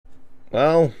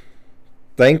Well,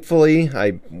 thankfully,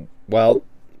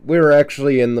 we were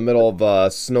actually in the middle of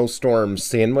a snowstorm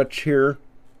sandwich here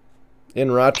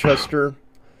in Rochester.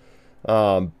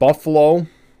 Buffalo,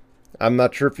 I'm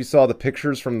not sure if you saw the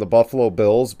pictures from the Buffalo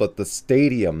Bills, but the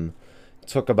stadium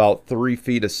took about 3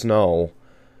 feet of snow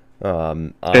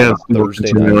And on we're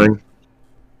Thursday night.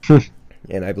 continuing.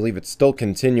 And I believe it's still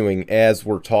continuing as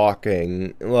we're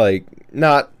talking. Like,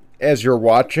 not as you're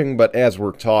watching, but as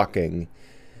we're talking.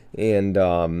 And,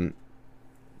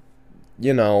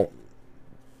 you know,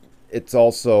 it's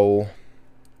also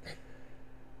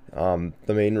the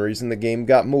main reason the game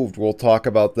got moved. We'll talk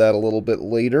about that a little bit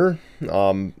later.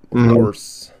 Of Mhm.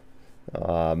 course,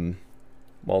 um,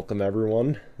 welcome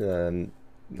everyone, and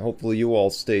hopefully you all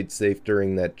stayed safe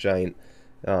during that giant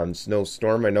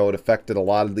snowstorm. I know it affected a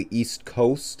lot of the East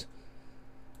Coast,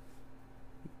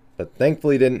 but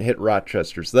thankfully didn't hit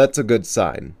Rochester, so that's a good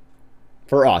sign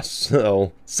for us.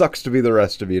 So sucks to be the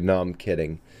rest of you. No, I'm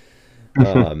kidding.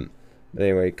 Um,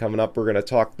 anyway, coming up, we're going to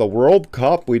talk the World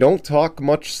Cup. We don't talk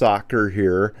much soccer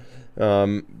here,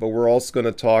 but we're also going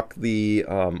to talk the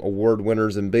award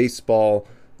winners in baseball.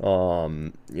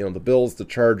 The Bills, the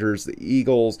Chargers, the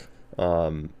Eagles.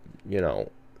 Um, you know,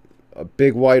 a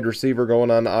big wide receiver going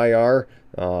on IR.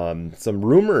 Some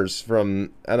rumors from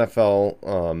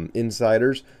NFL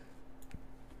insiders.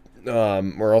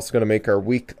 We're also going to make our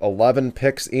Week 11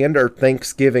 picks and our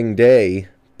Thanksgiving Day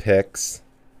picks.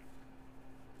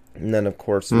 And then, of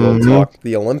course, we'll Mhm. talk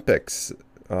the Olympics.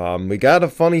 We got a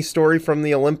funny story from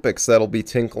the Olympics that'll be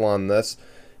tinkle on this.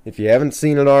 If you haven't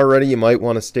seen it already, you might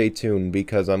want to stay tuned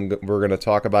because we're going to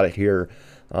talk about it here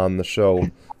on the show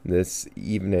this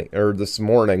evening or this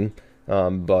morning.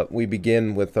 But we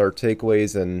begin with our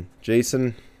takeaways, and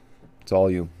Jason, it's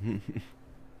all you.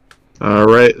 All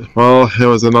right. Well, it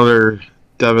was another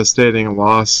devastating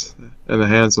loss in the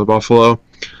hands of Buffalo.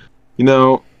 You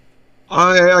know,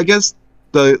 I guess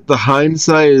the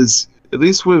hindsight is at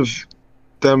least with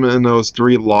them in those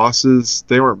three losses,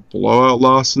 they weren't blowout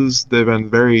losses. They've been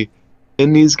very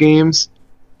in these games,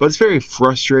 but it's very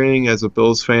frustrating as a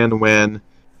Bills fan when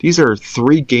these are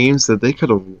three games that they could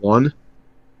have won.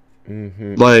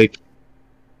 Mm-hmm. Like,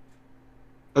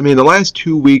 I mean, the last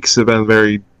 2 weeks have been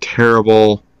very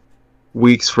terrible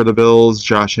weeks for the Bills.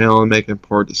 Josh Allen making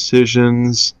poor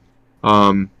decisions.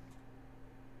 Um,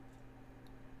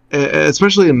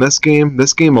 Especially in this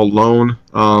game alone.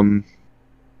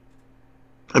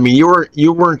 I mean,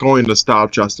 you weren't going to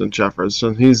stop Justin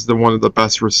Jefferson. He's the one of the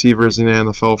best receivers in the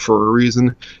NFL for a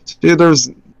reason. So,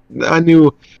 yeah, I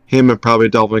knew him and probably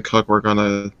Delvin Cook were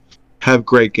gonna have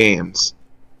great games.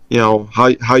 You know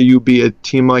how you beat a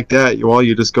team like that.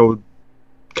 You just go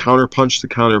counter punch to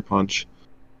counter punch,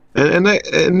 and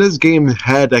this game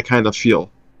had that kind of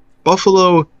feel.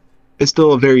 Buffalo is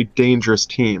still a very dangerous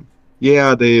team.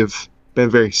 Yeah, they've been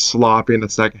very sloppy in the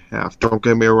second half. Don't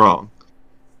get me wrong,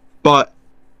 but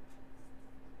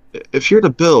if you're the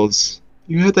Bills,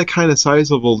 you had that kind of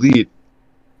sizable lead.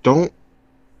 Don't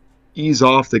ease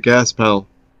off the gas pedal.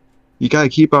 You got to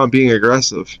keep on being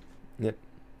aggressive. Yep.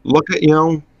 Look at,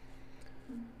 yeah,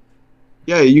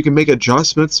 you can make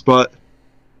adjustments, but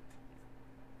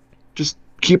just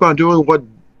keep on doing what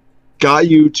got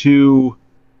you to,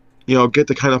 get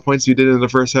the kind of points you did in the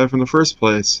first half in the first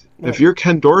place. If Well, you're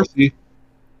Ken Dorsey,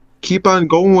 keep on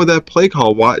going with that play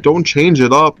call. Why don't change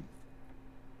it up?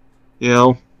 You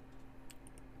know,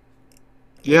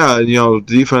 yeah,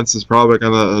 defense is probably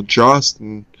gonna adjust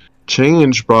and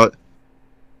change, but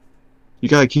you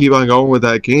gotta keep on going with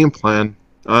that game plan.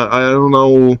 I don't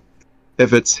know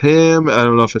if it's him. I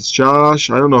don't know if it's Josh.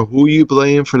 I don't know who you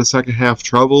blame for the second half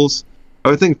troubles. I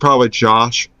would think probably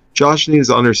Josh. Josh needs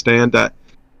to understand that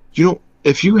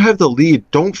if you have the lead,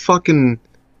 don't fucking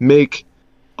make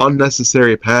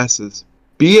unnecessary passes.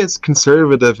 Be as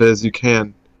conservative as you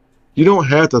can. You don't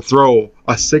have to throw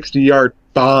a 60-yard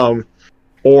bomb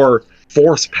or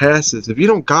force passes. If you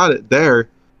don't got it there,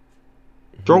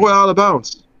 throw it out of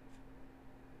bounds.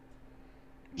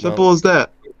 well, Simple as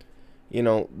that.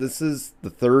 this is the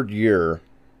third year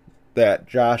that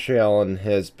Josh Allen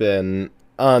has been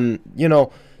on,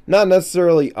 not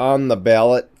necessarily on the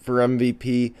ballot for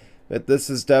MVP, but this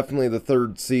is definitely the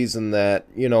third season that,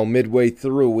 midway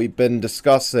through we've been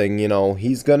discussing,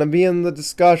 he's going to be in the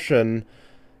discussion,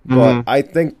 but Mm-hmm. I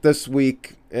think this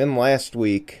week and last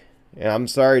week, and I'm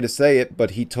sorry to say it,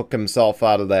 but he took himself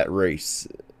out of that race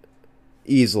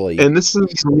easily. And this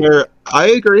is where I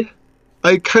agree.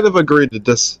 I kind of agree to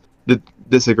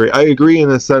disagree. I agree in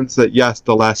the sense that yes,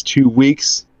 the last 2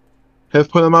 weeks have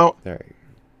put him out, All right.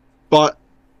 but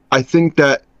I think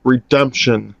that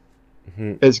redemption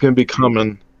Mm-hmm. is going to be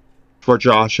coming for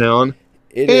Josh Allen.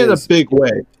 in a big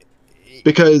way.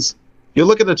 Because you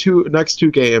look at the next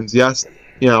two games, yes,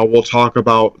 we'll talk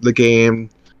about the game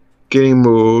getting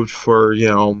moved for,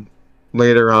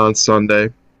 later on Sunday.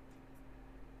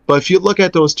 But if you look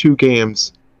at those two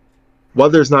games,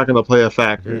 weather's not going to play a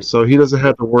factor. So he doesn't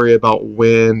have to worry about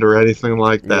wind or anything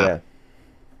like that.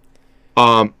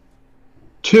 Yeah.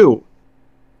 Two,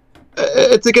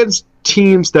 it's against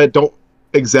teams that don't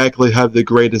exactly have the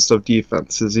greatest of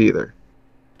defenses either.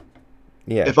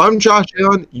 Yeah. If I'm Josh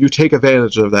Allen, you take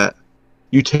advantage of that.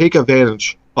 You take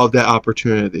advantage of that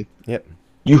opportunity. Yep.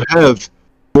 You have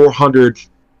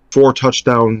 4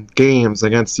 touchdown games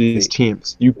against these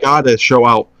teams. You gotta show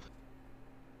out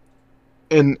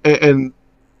and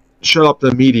shut up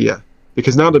the media,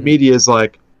 because now the media is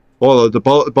like, well, the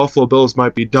Buffalo Bills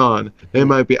might be done. They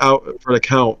might be out for the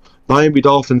count. Miami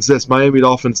Dolphins this, Miami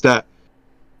Dolphins that.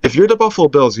 If you're the Buffalo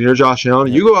Bills and you're Josh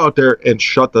Allen, you go out there and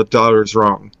shut the doubters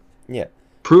wrong. Yeah.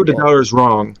 Prove the doubters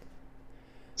wrong.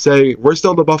 Say, we're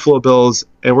still the Buffalo Bills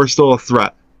and we're still a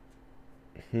threat.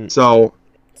 So,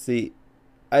 see,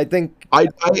 I think I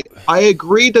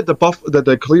agree that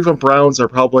the Cleveland Browns are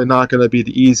probably not going to be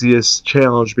the easiest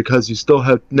challenge, because you still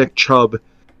have Nick Chubb,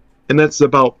 and that's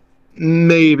about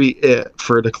maybe it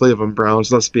for the Cleveland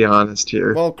Browns. Let's be honest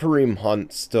here. Well, Kareem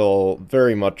Hunt's still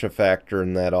very much a factor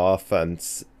in that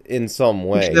offense in some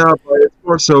way. Yeah, but it's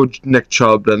more so Nick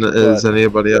Chubb than it is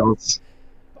anybody else.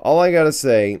 All I gotta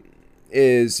say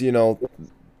is, two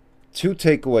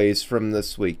takeaways from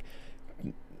this week.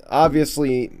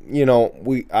 Obviously,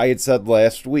 I had said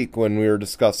last week when we were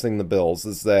discussing the Bills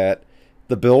is that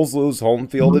the Bills lose home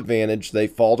field advantage. They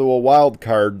fall to a wild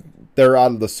card. They're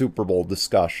out of the Super Bowl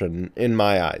discussion in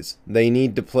my eyes. They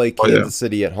need to play Kansas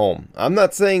City at home. I'm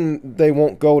not saying they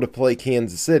won't go to play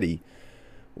Kansas City.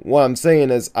 What I'm saying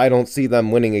is I don't see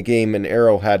them winning a game in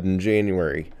Arrowhead in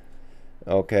January.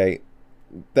 Okay?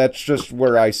 That's just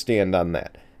where I stand on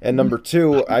that. And number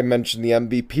two, I mentioned the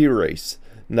MVP race.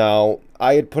 Now,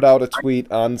 I had put out a tweet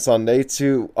on Sunday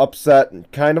to upset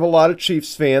kind of a lot of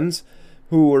Chiefs fans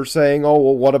who were saying, oh,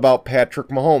 well, what about Patrick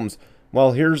Mahomes?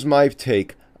 Well, here's my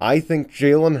take. I think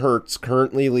Jalen Hurts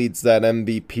currently leads that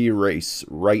MVP race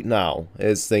right now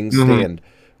as things stand.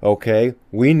 Okay?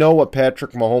 We know what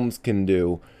Patrick Mahomes can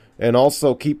do. And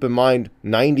also keep in mind,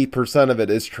 90% of it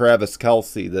is Travis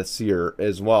Kelce this year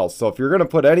as well. So if you're going to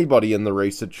put anybody in the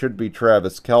race, it should be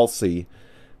Travis Kelce.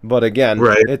 But again,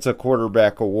 It's a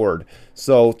quarterback award.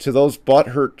 So to those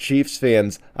butthurt Chiefs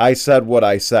fans, I said what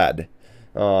I said.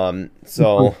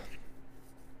 So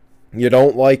you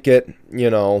don't like it,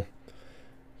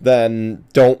 then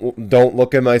don't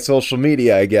look at my social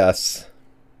media, I guess.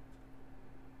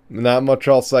 Not much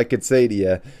else I could say to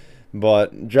you.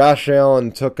 But Josh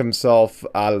Allen took himself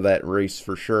out of that race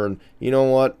for sure. And you know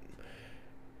what?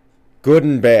 Good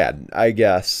and bad, I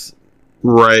guess.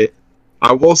 Right.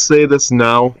 I will say this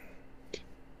now.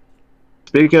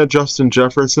 Speaking of Justin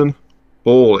Jefferson,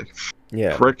 holy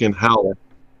freaking hell.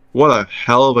 What a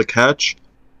hell of a catch.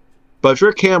 But if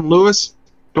you're Cam Lewis,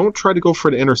 don't try to go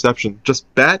for the interception.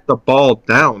 Just bat the ball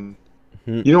down.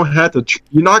 You don't have to.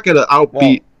 You're not going to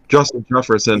outbeat Justin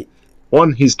Jefferson.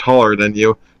 One, he's taller than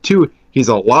you. Two, he's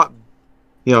a lot.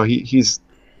 He's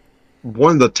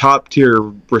one of the top tier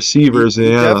receivers in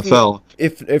the NFL.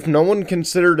 If no one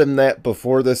considered him that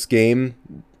before this game,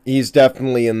 he's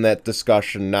definitely in that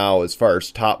discussion now as far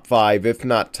as top 5, if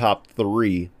not top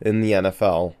 3 in the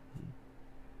NFL.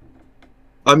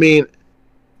 I mean,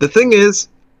 the thing is,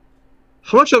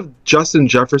 how much of Justin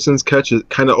Jefferson's catch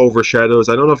kind of overshadows?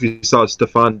 I don't know if you saw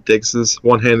Stephon Diggs'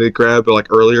 one-handed grab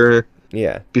earlier.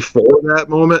 Yeah. Before that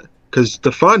moment, because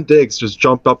Stephon Diggs just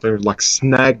jumped up and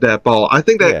snagged that ball. I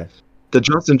think that the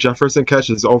Justin Jefferson catch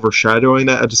is overshadowing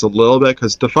that just a little bit,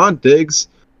 because Stephon Diggs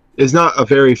is not a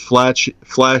very flashy,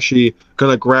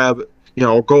 gonna grab,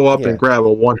 go up and grab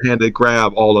a one-handed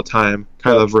grab all the time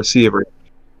kind of receiver.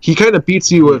 He kind of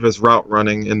beats you with his route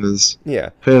running and his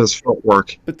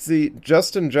footwork. But see,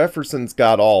 Justin Jefferson's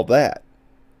got all that.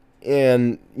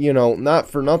 And, not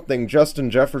for nothing, Justin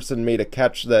Jefferson made a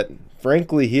catch that,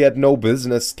 frankly, he had no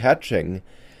business catching.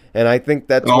 And I think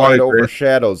that's why it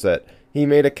overshadows it. He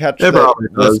made a catch it probably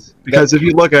does. Because if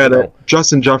you look at it,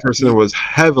 Justin Jefferson was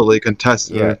heavily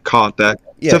contested and caught that.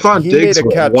 Yeah, Stephon Diggs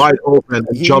was wide open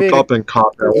and jumped up and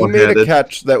caught that one-handed. He made a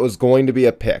catch that was going to be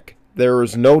a pick. There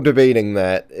was no debating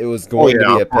that. It was going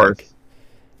to be a pick.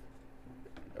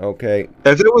 Okay.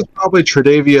 If it was probably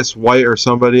Tre'Davious White or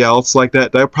somebody else like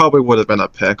that, that probably would have been a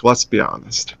pick. Let's be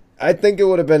honest. I think it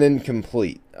would have been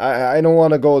incomplete. I don't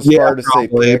want to go as far to say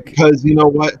pick. Because you know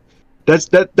what?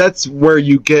 That's where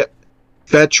you get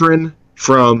veteran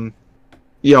from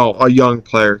a young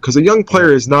player, because a young Yeah.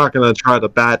 player is not going to try to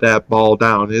bat that ball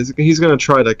down. He's going to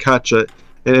try to catch it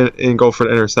and go for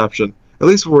the interception. At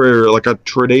least where like a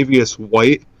Tre'Davious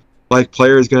White like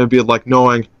player is going to be like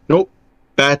knowing, nope,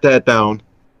 bat that down.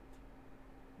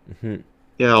 Mhm.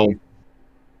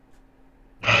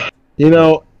 You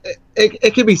know, Yeah.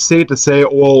 it can be safe to say,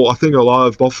 well, I think a lot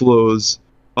of Buffalo's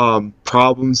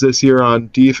problems this year on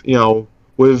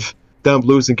with them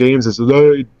losing games is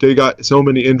they got so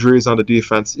many injuries on the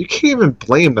defense. You can't even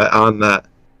blame that on that.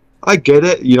 I get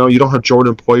it. You don't have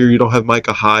Jordan Poyer, you don't have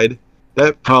Micah Hyde.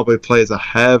 That probably plays a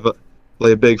heavily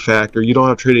big factor. You don't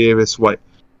have Tre'Davious White.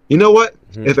 You know what?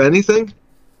 Mhm. If anything,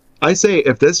 I say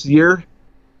if this year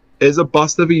is a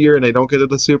bust of a year and they don't get to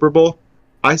the Super Bowl,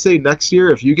 I say next year,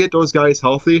 if you get those guys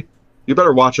healthy, you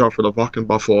better watch out for the fucking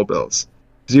Buffalo Bills.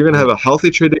 Because you're going to have Mhm. a healthy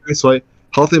Tre'Davious White,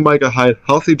 healthy Micah Hyde,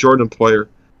 healthy Jordan Poyer,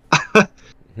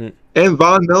 Mhm. and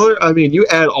Von Miller. I mean, you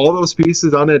add all those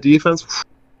pieces on that defense,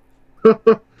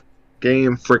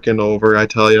 game freaking over, I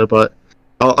tell you. But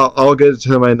I'll get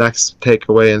to my next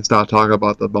takeaway and stop talking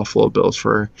about the Buffalo Bills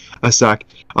for a sec.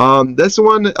 This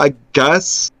one, I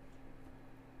guess,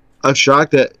 I'm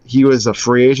shocked that he was a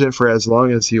free agent for as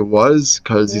long as he was,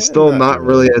 because he's Yeah, still not not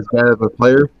really really. as bad of a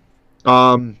player.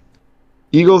 Um,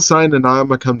 Eagles signed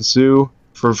Anama Sue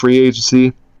for free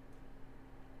agency.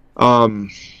 Um,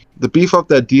 to beef up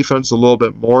that defense a little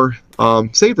bit more.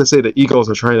 Safe to say the Eagles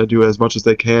are trying to do as much as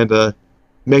they can to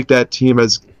make that team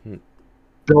as Mhm.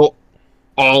 built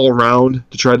all around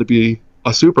to try to be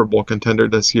a Super Bowl contender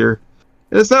this year.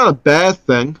 And it's not a bad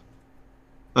thing.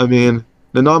 I mean,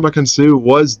 Nanama Sue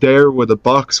was there with the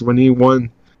Bucks when he won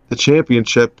the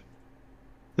championship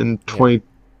in Yeah. 20.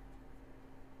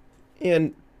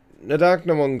 And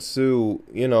Ndamukong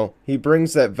Suh, he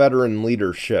brings that veteran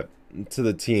leadership to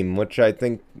the team, which I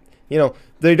think,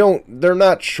 they're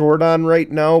not short on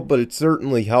right now, but it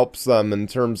certainly helps them in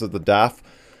terms of the depth.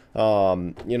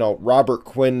 Robert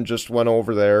Quinn just went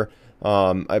over there.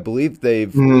 I believe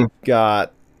they've Mm,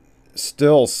 got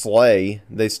still Slay.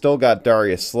 They still got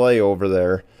Darius Slay over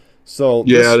there. So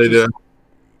yeah, this they just,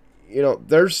 did.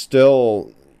 they're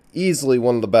still easily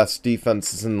one of the best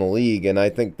defenses in the league, and I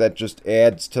think that just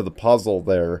adds to the puzzle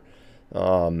there.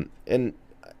 And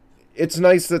it's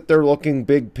nice that they're looking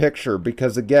big picture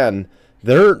because again,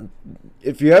 they're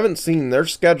if you haven't seen their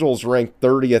schedule's ranked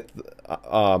 30th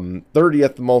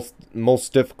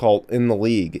most difficult in the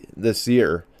league this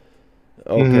year.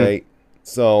 Hmm. Okay,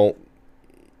 so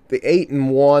the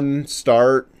 8-1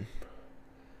 start,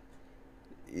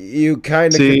 you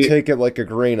kind of can See, take it like a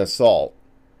grain of salt.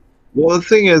 well, the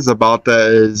thing is about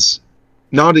that is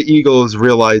now the Eagles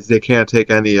realize they can't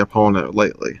take any opponent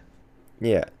lately.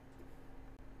 Yeah.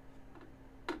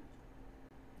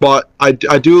 But I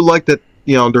do like that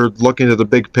they're looking at the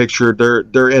big picture.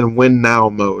 They're in win now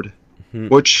mode, Hmm.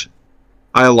 which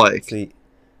I like See,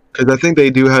 because I think they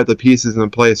do have the pieces in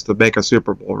place to make a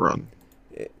Super Bowl run.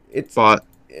 it's But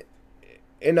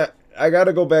and I got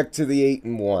to go back to the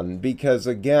 8-1 because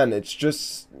again, it's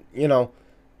just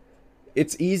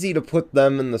it's easy to put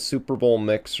them in the Super Bowl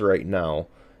mix right now.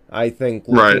 I think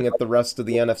right, looking at the rest of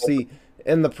the NFC,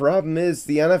 and the problem is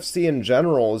the NFC in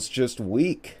general is just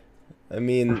weak. I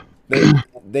mean,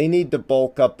 they need to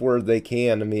bulk up where they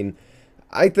can. I mean,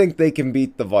 I think they can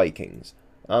beat the Vikings.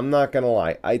 I'm not gonna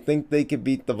lie. I think they could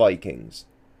beat the Vikings.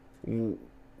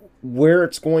 Where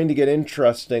it's going to get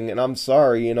interesting, and I'm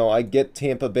sorry, I get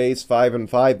Tampa Bay's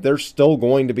 5-5. They're still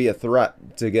going to be a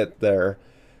threat to get there.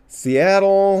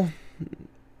 Seattle,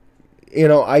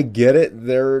 I get it.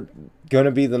 They're going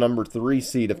to be the number 3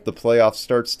 seed if the playoff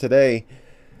starts today.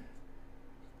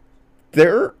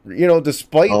 They're,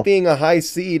 despite well, being a high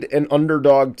seed, an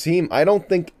underdog team, I don't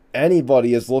think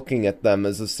anybody is looking at them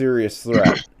as a serious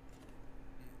threat.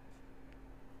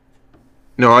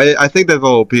 I think that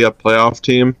they'll be a playoff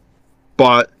team,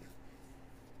 but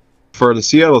for the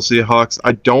Seattle Seahawks,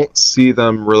 I don't see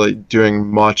them really doing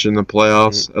much in the Mhm.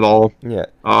 playoffs at all. Yeah.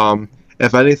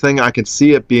 If anything, I can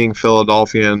see it being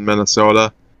Philadelphia and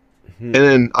Minnesota. Mhm. And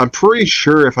then I'm pretty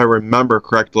sure, if I remember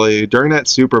correctly, during that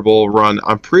Super Bowl run,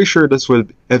 I'm pretty sure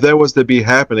if that was to be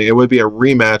happening, it would be a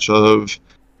rematch of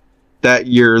that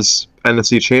year's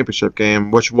NFC Championship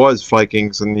game, which was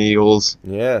Vikings and the Eagles.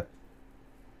 Yeah, I'm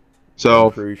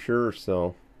So, pretty sure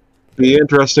so. be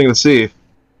interesting to see.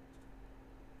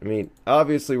 I mean,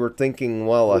 obviously we're thinking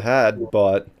well ahead,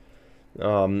 but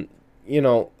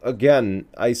again,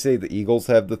 I say the Eagles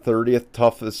have the 30th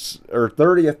toughest or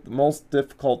 30th most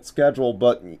difficult schedule,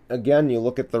 but again, you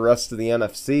look at the rest of the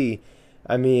NFC.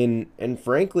 I mean, and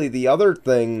frankly, the other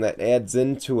thing that adds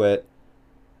into it,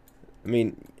 I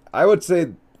mean, I would say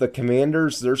the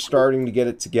Commanders, they're starting to get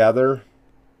it together.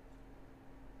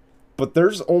 but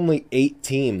there's only 8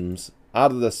 teams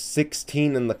out of the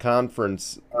 16 in the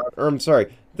conference. Or I'm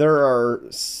sorry, there are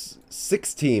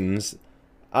 6 teams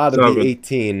out of the 7.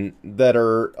 18 that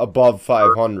are above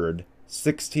 500.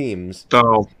 6 teams.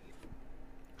 Oh,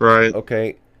 right.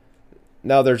 Okay.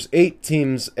 Now there's 8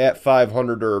 teams at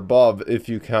 500 or above if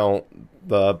you count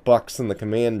the Bucks and the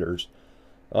Commanders.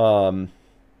 Compared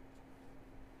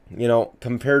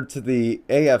to the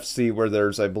AFC where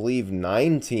there's, I believe,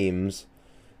 9 teams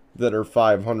that are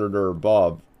 500 or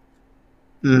above.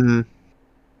 Mm-hmm.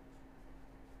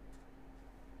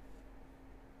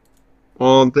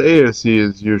 Well, the AFC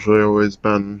has usually always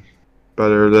been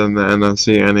better than the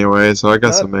NFC anyway, so I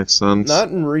guess it makes sense. Not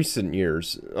in recent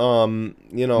years.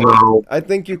 No. I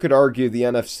think you could argue the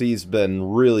NFC's been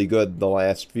really good the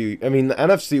last few. I mean, the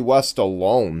NFC West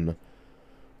alone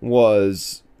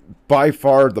was by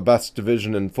far the best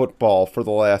division in football for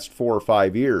the last 4 or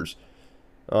 5 years.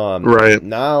 Right.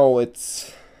 Now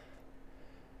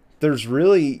there's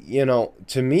really,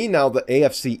 to me now the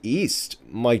AFC East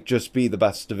might just be the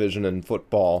best division in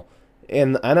football.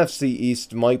 And the NFC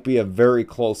East might be a very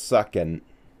close second.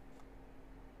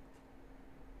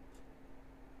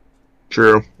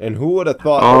 True. And who would have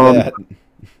thought of that?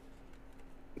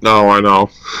 No, I know.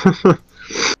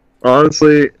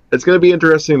 Honestly, it's going to be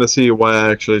interesting to see what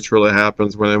actually truly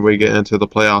happens when we get into the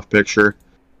playoff picture.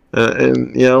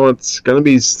 It's going to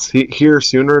be here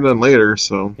sooner than later,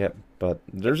 so... Yep, but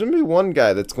there's going to be one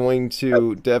guy that's going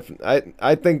to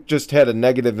I think just had a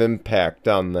negative impact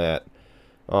on that.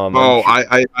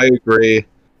 I agree.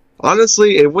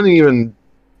 Honestly, it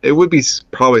would be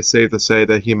probably safe to say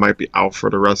that he might be out for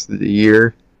the rest of the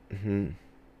year. Mm-hmm.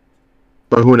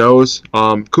 But who knows?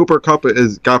 Cooper Kupp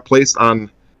got placed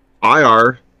on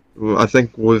IR, I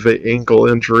think with an ankle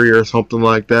injury or something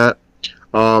like that.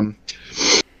 The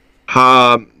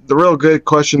real good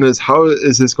question is, how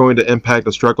is this going to impact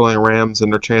the struggling Rams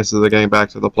and their chances of getting back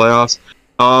to the playoffs?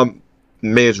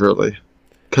 Majorly.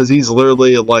 Because he's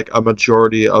literally like a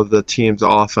majority of the team's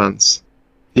offense.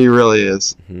 He really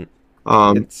is.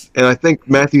 Mm-hmm. And I think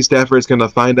Matthew Stafford is going to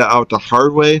find out the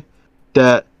hard way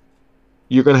that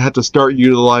you're going to have to start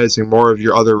utilizing more of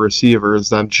your other receivers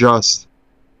than just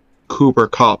Cooper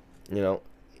Kupp. And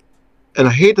I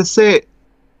hate to say it,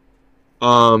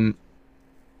 Allen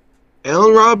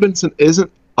Robinson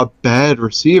isn't a bad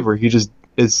receiver. He just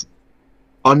is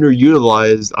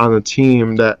underutilized on a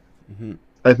team that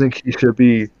I think he should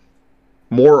be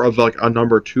more of like a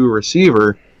number 2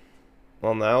 receiver.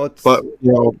 Well, now it's... But,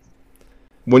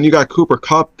 when you got Cooper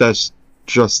Kupp that's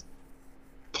just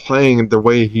playing the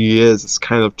way he is, it's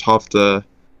kind of tough to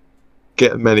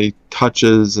get many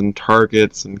touches and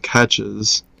targets and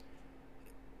catches.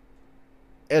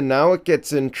 And now it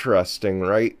gets interesting,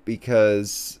 right?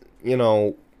 Because,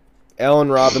 Allen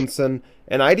Robinson,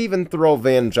 and I'd even throw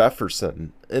Van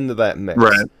Jefferson into that mix.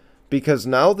 Right. Because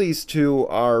now these two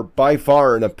are by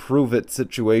far in a prove-it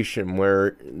situation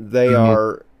where they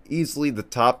are easily the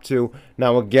top 2.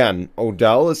 Now, again,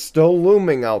 Odell is still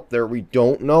looming out there. We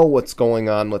don't know what's going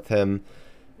on with him,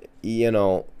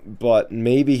 but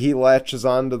maybe he latches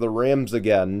on to the Rams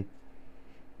again.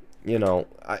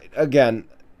 Again,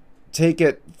 take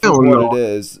it for what it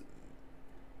is.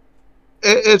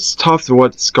 It's tough to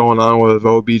what's going on with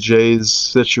OBJ's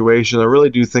situation. I really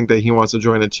do think that he wants to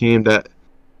join a team that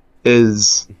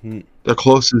is the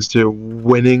closest to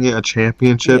winning a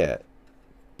championship. Yeah.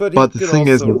 But the thing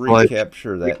is,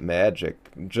 recapture that magic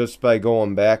just by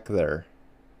going back there.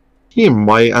 He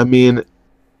might. I mean,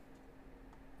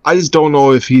 I just don't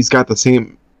know if he's got the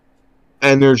same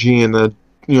energy and the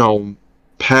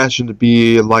passion to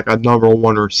be like a number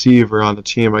 1 receiver on the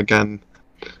team again.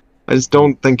 I just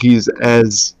don't think he's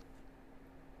as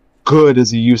good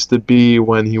as he used to be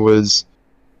when he was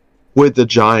with the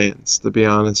Giants, to be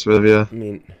honest with you.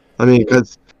 I mean,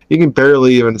 because you can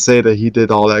barely even say that he did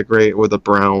all that great with the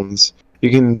Browns. You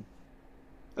can,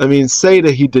 say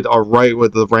that he did all right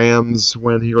with the Rams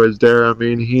when he was there. I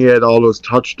mean, he had all those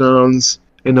touchdowns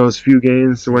in those few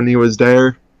games when he was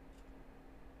there.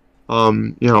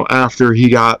 After he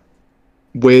got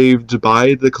waived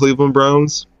by the Cleveland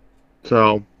Browns.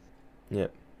 So, yeah.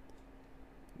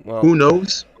 Well, who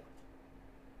knows?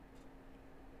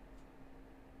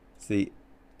 See,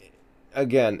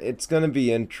 again, it's going to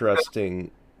be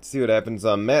interesting. See what happens.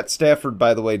 Matt Stafford,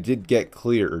 by the way, did get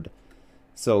cleared,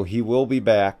 so he will be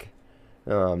back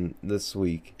this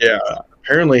week. Yeah,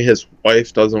 apparently his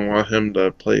wife doesn't want him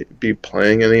to be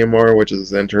playing anymore, which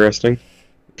is interesting.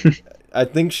 I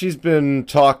think she's been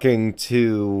talking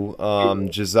to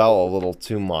Giselle a little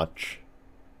too much.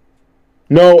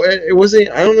 No, it wasn't.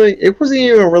 I don't know. It wasn't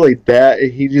even really that.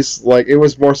 He just it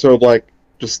was more so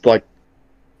just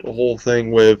the whole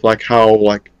thing with like how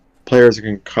like players are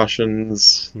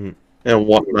concussions and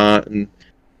whatnot, and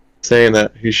saying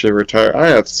that he should retire.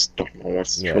 I just don't know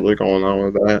what's truly going on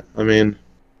with that. I mean,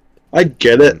 I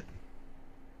get it,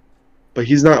 but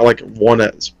he's not like one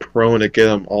that's prone to get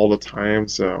him all the time.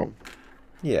 So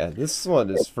yeah, this is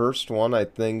his first one, I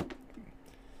think,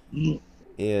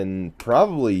 in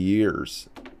probably years.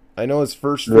 I know his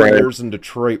first 3 years in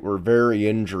Detroit were very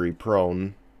injury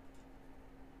prone.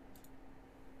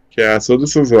 Yeah, so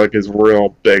this is like his real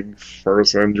big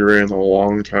first injury in a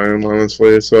long time,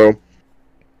 honestly. So,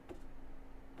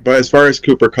 but as far as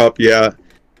Cooper Kupp, yeah,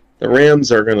 the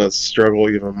Rams are gonna struggle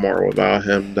even more without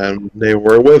him than they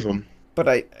were with him. But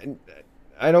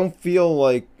I don't feel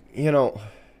like,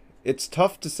 it's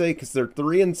tough to say because they're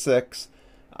 3-6.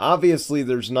 Obviously,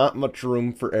 there's not much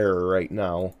room for error right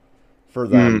now for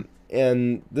them,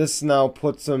 and this now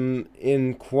puts them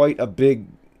in quite a big,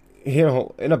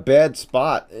 in a bad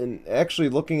spot. And actually,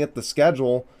 looking at the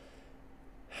schedule,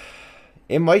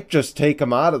 it might just take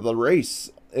him out of the race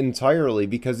entirely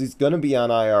because he's going to be on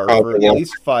IR for at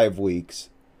least 5 weeks.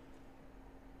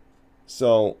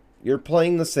 So you're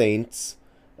playing the Saints,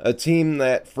 a team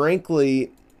that,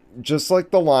 frankly, just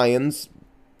like the Lions,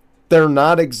 they're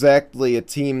not exactly a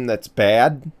team that's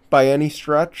bad by any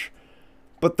stretch,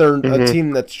 but they're a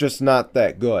team that's just not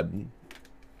that good.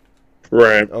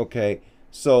 Right. Okay.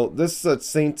 So this is a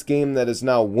Saints game that is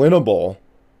now winnable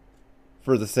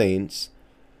for the Saints.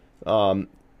 Then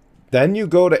you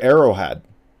go to Arrowhead.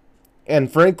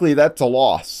 And frankly, that's a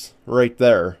loss right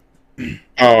there.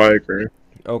 Oh, I agree.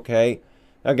 Okay.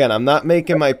 Again, I'm not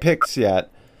making my picks yet.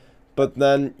 But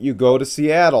then you go to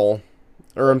Seattle.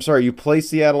 Or, I'm sorry, you play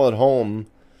Seattle at home.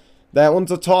 That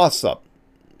one's a toss-up.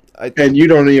 And you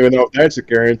don't even know if that's a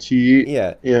guarantee.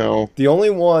 Yeah. The only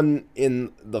one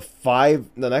in the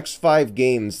next 5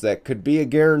 games that could be a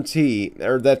guarantee,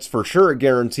 or that's for sure a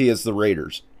guarantee, is the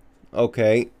Raiders.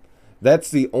 Okay? That's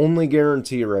the only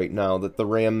guarantee right now that the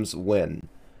Rams win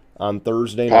on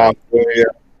Thursday night.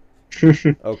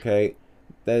 Okay?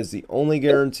 That is the only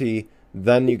guarantee.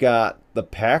 Then you got the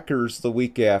Packers the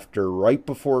week after, right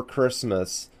before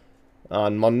Christmas,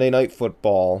 on Monday Night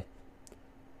Football.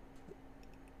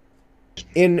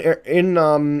 In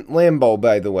Lambeau,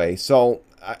 by the way. So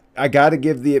I got to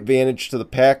give the advantage to the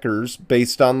Packers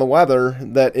based on the weather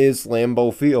that is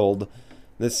Lambeau Field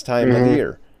this time of the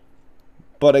year.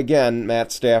 But again,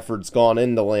 Matt Stafford's gone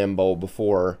into Lambeau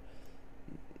before.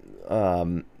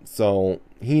 So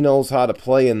he knows how to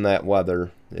play in that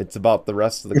weather. It's about the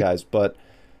rest of the guys. But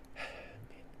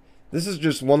this is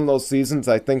just one of those seasons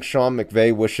I think Sean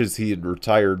McVay wishes he had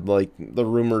retired, like the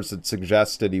rumors had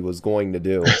suggested he was going to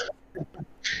do.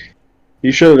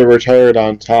 He should have retired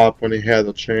on top when he had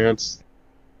the chance.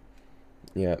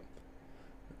 Yeah.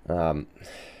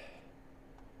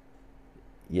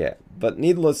 Yeah, but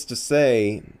needless to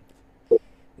say,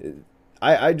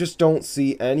 I just don't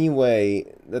see any way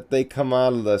that they come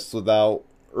out of this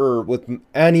with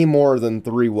any more than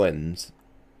 3 wins.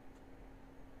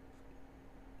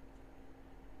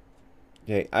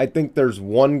 Okay, I think there's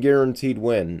one guaranteed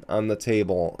win on the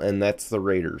table, and that's the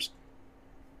Raiders.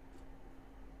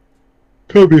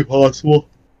 Could be possible.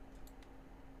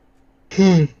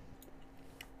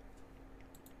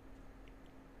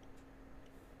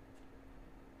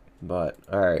 But,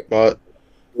 alright. But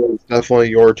it's definitely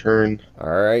your turn.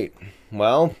 Alright.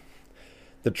 Well,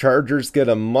 the Chargers get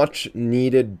a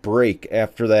much-needed break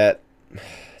after that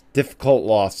difficult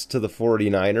loss to the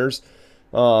 49ers.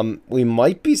 We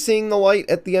might be seeing the light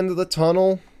at the end of the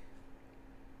tunnel.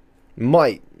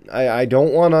 Might. I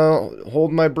don't want to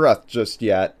hold my breath just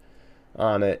yet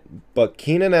on it. But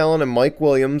Keenan Allen and Mike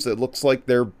Williams, it looks like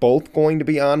they're both going to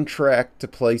be on track to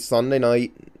play Sunday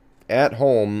night at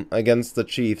home against the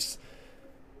Chiefs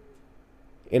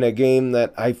in a game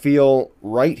that I feel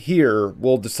right here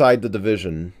will decide the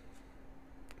division.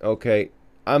 Okay,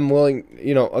 I'm willing,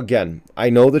 again, I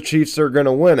know the Chiefs are going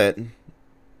to win it.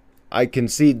 I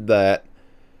concede that.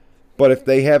 But if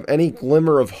they have any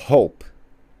glimmer of hope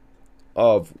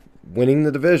of winning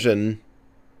the division,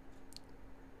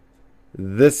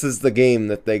 this is the game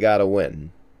that they got to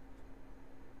win.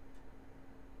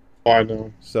 I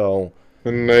know. So,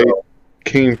 and they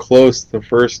came close the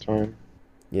first time.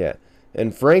 Yeah.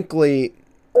 And frankly,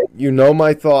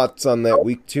 my thoughts on that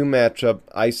Week 2 matchup.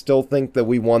 I still think that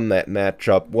we won that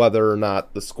matchup, whether or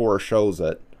not the score shows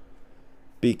it.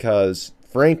 Because,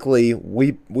 frankly,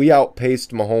 we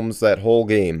outpaced Mahomes that whole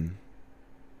game.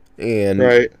 And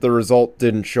the result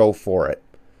didn't show for it.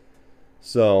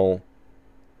 So,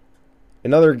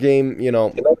 another game,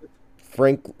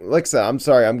 like I said, I'm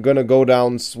sorry, I'm going to go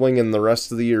down swinging the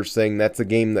rest of the year saying that's a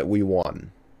game that we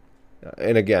won.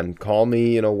 And again, call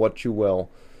me, what you will.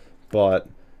 But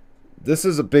this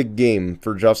is a big game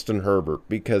for Justin Herbert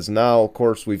because now, of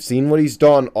course, we've seen what he's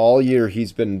done all year.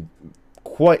 He's been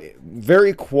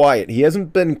very quiet. He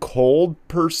hasn't been cold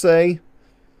per se.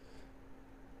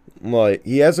 Like,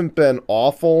 he hasn't been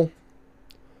awful,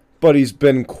 but he's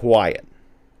been quiet.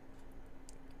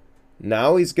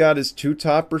 Now he's got his 2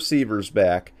 top receivers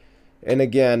back. And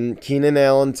again, Keenan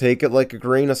Allen, take it like a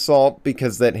grain of salt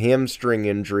because that hamstring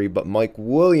injury. But Mike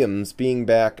Williams being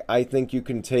back, I think you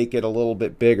can take it a little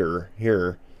bit bigger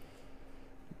here.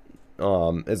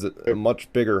 Is it a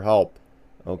much bigger help?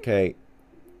 Okay.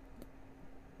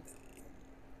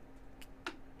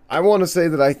 I want to say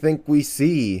that I think we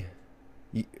see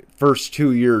first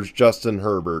 2 years Justin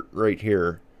Herbert right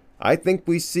here. I think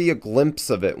we see a glimpse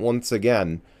of it once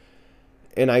again.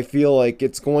 And I feel like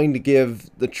it's going to give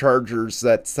the Chargers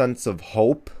that sense of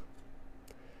hope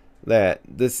that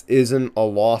this isn't a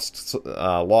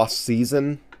lost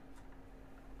season.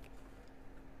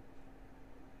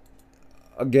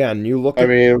 Again, you look I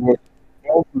mean, with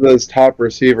both of those top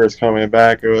receivers coming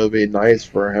back, it would be nice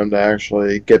for him to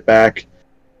actually get back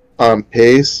on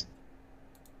pace.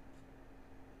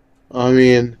 I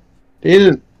mean, they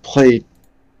didn't play.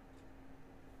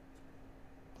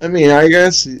 I mean, I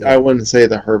guess I wouldn't say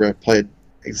that Herbert played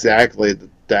exactly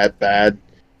that bad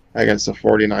against the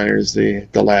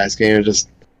 49ers the last game. It just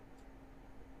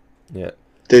yeah.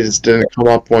 They just didn't come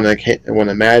up when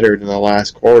it mattered in the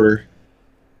last quarter.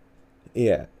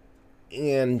 Yeah.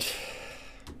 And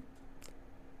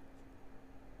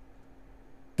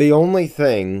the only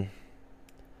thing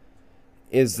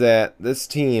is that this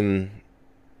team,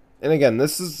 and again,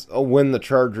 this is a win the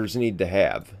Chargers need to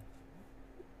have.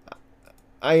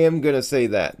 I am going to say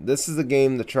that. This is a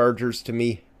game the Chargers, to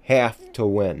me, have to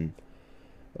win.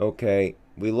 Okay,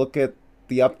 we look at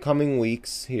the upcoming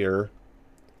weeks here.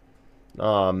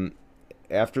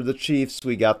 After the Chiefs,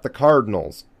 we got the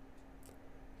Cardinals.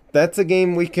 That's a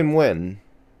game we can win.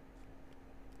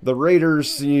 The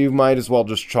Raiders, you might as well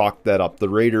just chalk that up. The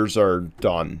Raiders are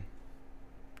done.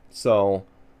 So,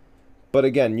 but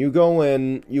again, you go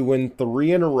in, you win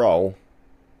 3 in a row.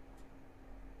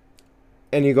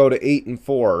 And you go to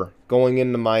 8-4 going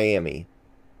into Miami,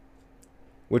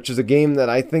 which is a game that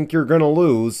I think you're going to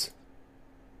lose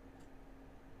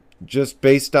just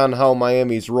based on how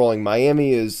Miami's rolling.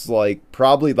 Miami is like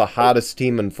probably the hottest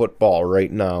team in football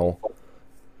right now.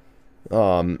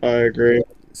 I agree.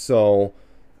 So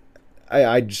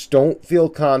I just don't feel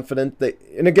confident that,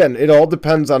 and again, it all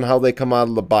depends on how they come out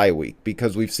of the bye week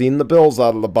because we've seen the Bills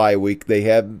out of the bye week. They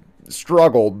have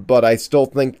struggled, but I still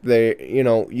think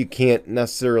you can't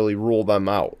necessarily rule them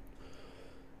out.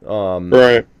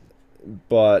 Right.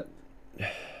 But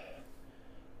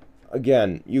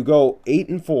again, you go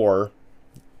 8-4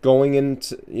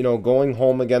 going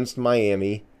home against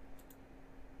Miami.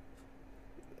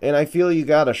 And I feel you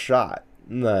got a shot.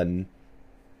 And then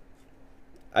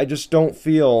I just don't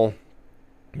feel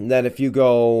that if you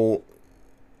go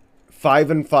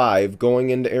 5-5 going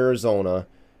into Arizona,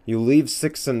 you leave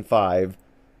 6-5,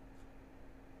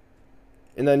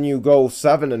 and then you go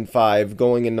 7-5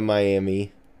 going into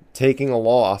Miami, taking a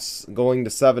loss, going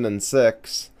to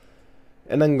 7-6,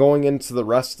 and then going into the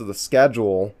rest of the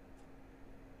schedule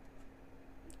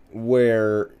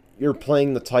where you're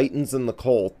playing the Titans and the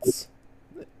Colts,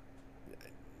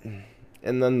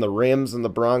 and then the Rams and the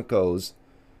Broncos.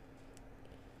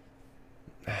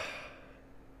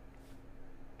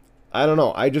 I don't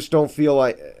know. I just don't feel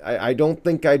I don't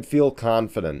think I'd feel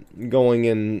confident going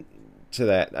into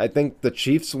that. I think the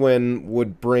Chiefs win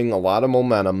would bring a lot of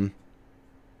momentum.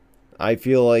 I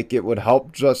feel like it would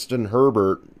help Justin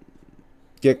Herbert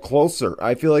get closer.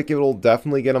 I feel like it will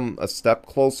definitely get him a step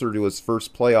closer to his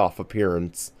first playoff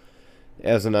appearance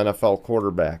as an NFL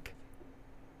quarterback.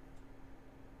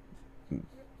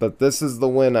 But this is the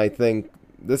win, I think.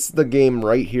 This is the game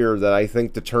right here that I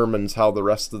think determines how the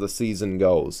rest of the season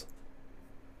goes.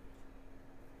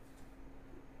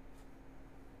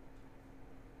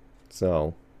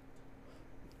 So,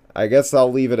 I guess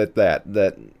I'll leave it at that.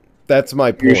 That's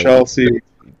my point. We shall see.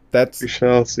 We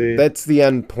shall see. That's the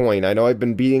end point. I know I've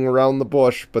been beating around the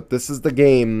bush, but this is the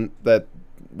game that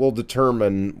will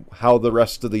determine how the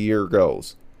rest of the year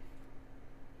goes.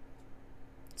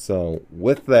 So,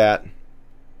 with that,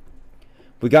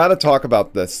 we got to talk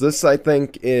about this. This, I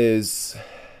think, is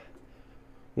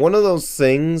one of those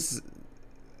things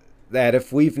that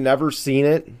if we've never seen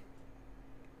it,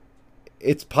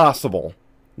 it's possible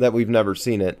that we've never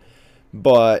seen it.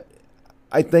 But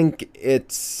I think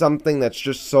it's something that's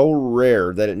just so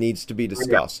rare that it needs to be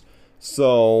discussed.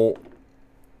 So,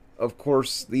 of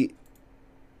course, the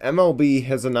MLB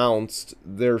has announced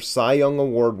their Cy Young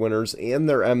Award winners and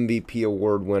their MVP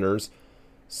award winners.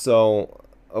 So,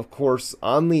 of course,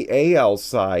 on the AL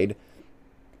side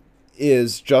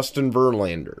is Justin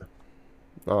Verlander.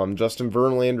 Justin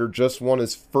Verlander just won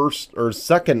his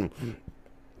second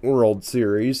World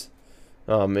Series,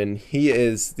 and he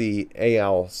is the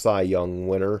AL Cy Young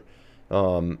winner.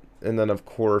 And then, of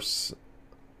course,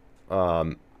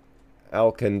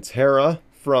 Alcantara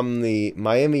from the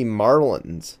Miami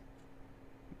Marlins,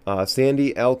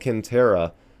 Sandy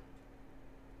Alcantara,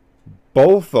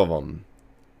 both of them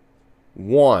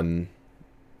won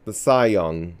the Cy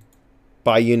Young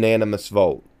by unanimous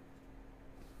vote.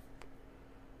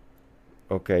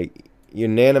 Okay,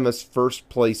 unanimous first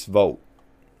place vote.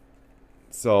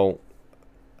 So,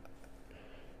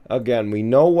 again, we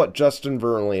know what Justin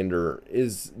Verlander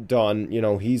is done. You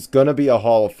know, he's going to be a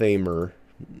Hall of Famer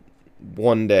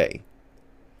one day.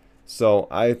 So,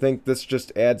 I think this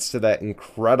just adds to that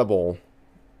incredible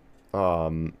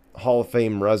Hall of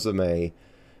Fame resume.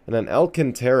 And then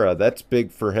Alcantara, that's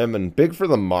big for him and big for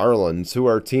the Marlins, who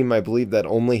are a team, I believe, that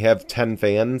only have 10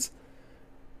 fans.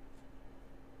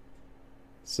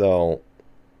 So,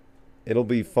 it'll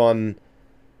be fun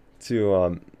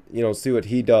to, see what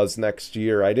he does next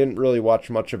year. I didn't really watch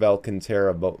much of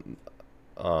Alcantara, but,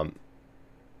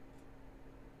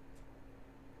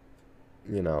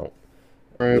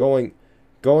 Right.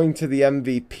 going to the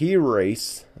MVP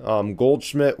race,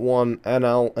 Goldschmidt won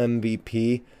NL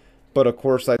MVP. But, of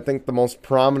course, I think the most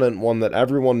prominent one that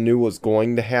everyone knew was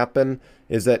going to happen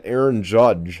is that Aaron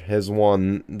Judge has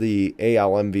won the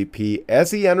AL MVP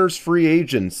as he enters free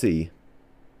agency.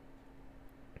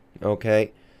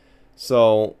 Okay,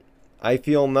 so I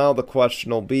feel now the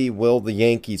question will be, will the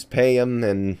Yankees pay him?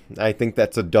 And I think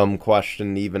that's a dumb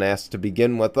question to even ask to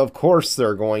begin with. Of course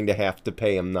they're going to have to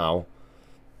pay him now.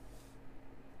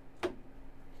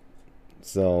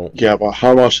 So Yeah, but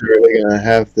how much are they going to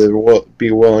have to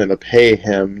be willing to pay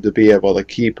him to be able to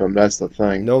keep him? That's the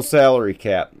thing. no salary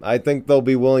cap. I think they'll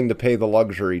be willing to pay the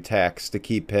luxury tax to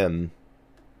keep him.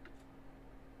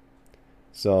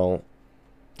 So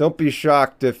don't be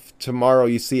shocked if tomorrow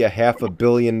you see a $500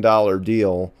 million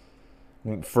deal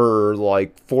for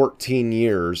like 14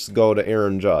 years go to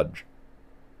Aaron Judge.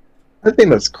 I think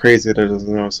that's crazy that there's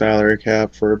no salary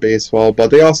cap for baseball,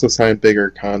 but they also signed bigger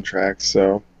contracts,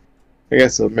 so I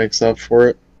guess it makes up for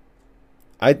it.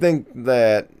 I think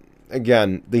that,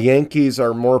 again, the Yankees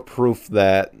are more proof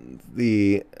that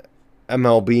the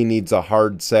MLB needs a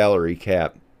hard salary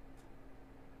cap.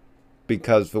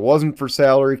 Because if it wasn't for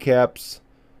salary caps,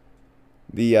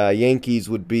 the Yankees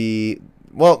would be,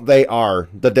 well, they are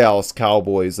the Dallas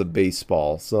Cowboys of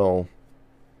baseball. So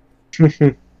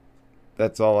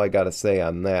that's all I got to say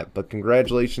on that. But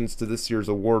congratulations to this year's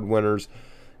award winners.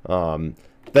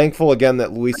 Thankful again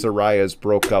that Luis Arias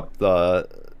broke up the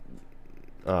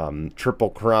Triple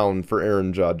Crown for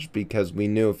Aaron Judge, because we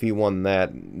knew if he won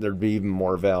that, there'd be even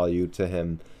more value to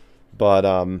him. But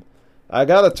I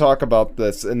got to talk about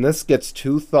this, and this gets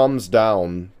 2 thumbs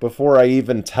down before I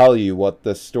even tell you what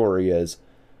this story is.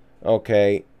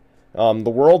 Okay, the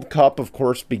World Cup, of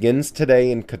course, begins today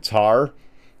in Qatar.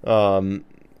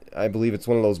 I believe it's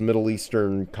one of those Middle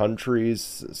Eastern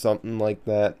countries, something like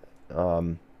that.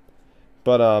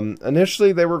 But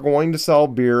initially they were going to sell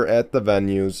beer at the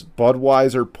venues.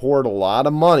 Budweiser poured a lot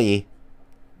of money,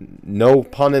 no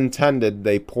pun intended,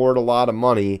 they poured a lot of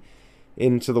money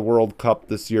into the World Cup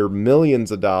this year,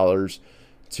 millions of dollars,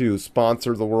 to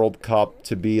sponsor the World Cup,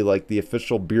 to be like the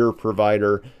official beer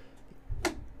provider.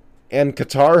 And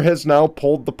Qatar has now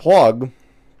pulled the plug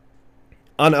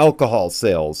on alcohol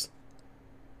sales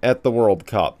at the World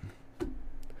Cup.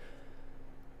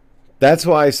 That's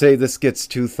why I say this gets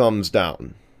 2 thumbs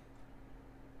down.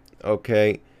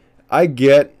 Okay, I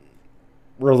get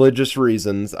religious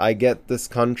reasons. I get this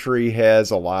country has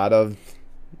a lot of,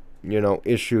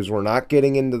 issues. We're not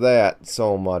getting into that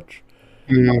so much.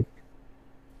 Mm.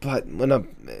 But when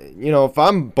if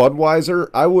I'm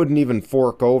Budweiser, I wouldn't even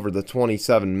fork over the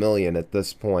 $27 million at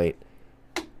this point.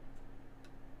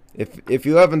 If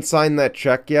you haven't signed that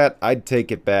check yet, I'd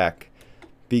take it back,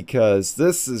 because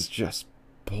this is just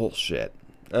bullshit.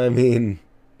 I mean,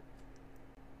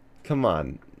 come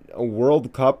on. A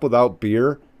World Cup without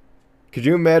beer? Could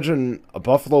you imagine a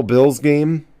Buffalo Bills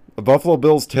game? A Buffalo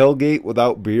Bills tailgate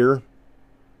without beer?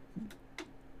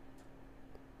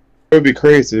 It would be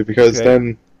crazy, because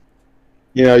then,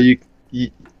 you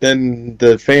then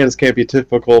the fans can't be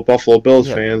typical Buffalo Bills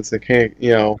fans. They can't,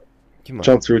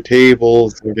 jump through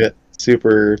tables and get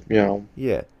super,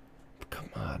 Yeah. Come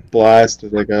on.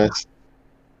 blasted, I guess.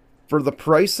 for the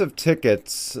price of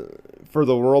tickets for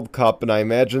the World Cup, and I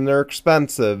imagine they're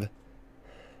expensive,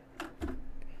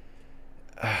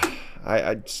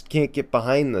 I just can't get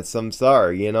behind this. I'm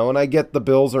sorry, you know, and I get the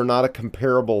Bills are not a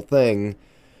comparable thing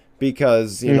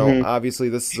because, you know, obviously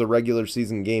this is a regular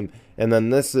season game, and then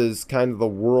this is kind of the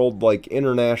world, like,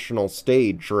 international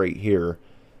stage right here.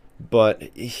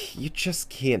 But you just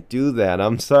can't do that.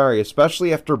 I'm sorry,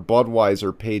 especially after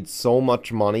Budweiser paid so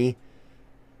much money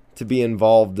to be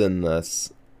involved in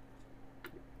this.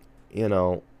 You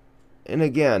know, and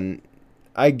again,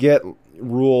 I get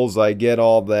rules, I get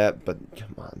all that, but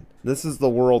come on. This is the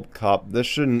World Cup. This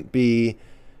shouldn't be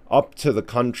up to the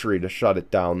country to shut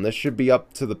it down. This should be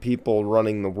up to the people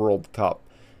running the World Cup.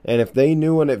 And if they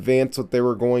knew in advance what they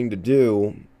were going to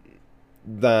do,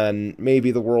 then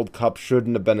maybe the World Cup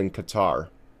shouldn't have been in Qatar.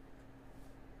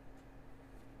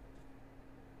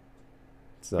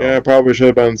 So. Yeah, it probably should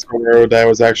have been somewhere that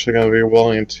was actually going to be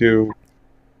willing to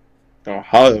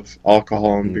have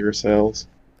alcohol and beer sales.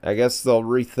 I guess they'll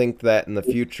rethink that in the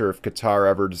future if Qatar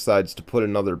ever decides to put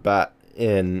another bet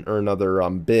in or another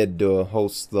bid to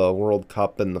host the World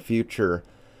Cup in the future.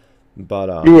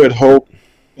 But you would hope.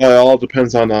 It all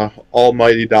depends on the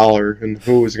almighty dollar and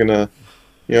who is going to,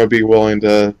 you know, be willing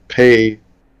to pay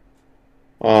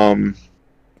FIBA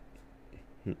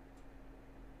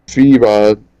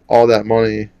all that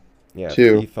money. Yeah,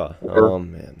 too. FIFA. Oh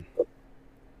man.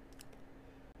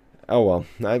 Oh well,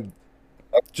 I'm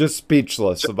just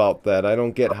speechless about that. I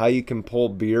don't get how you can pull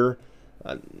beer.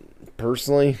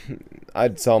 Personally,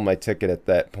 I'd sell my ticket at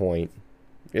that point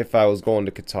if I was going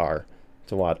to Qatar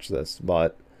to watch this.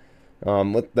 But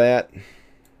with that,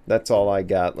 that's all I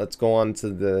got. Let's go on to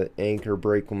the anchor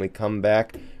break. When we come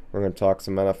back, we're going to talk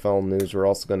some NFL news. We're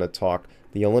also going to talk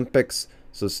the Olympics.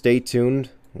 So stay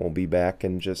tuned. We'll be back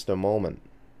in just a moment.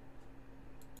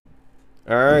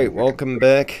 All right, welcome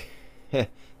back.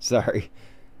 Sorry,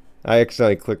 I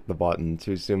accidentally clicked the button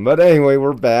too soon. But anyway,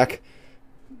 we're back.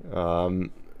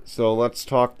 So let's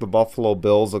talk the Buffalo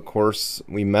Bills. Of course,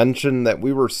 we mentioned that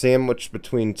we were sandwiched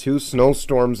between two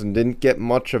snowstorms and didn't get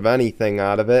much of anything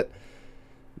out of it.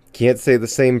 Can't say the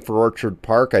same for Orchard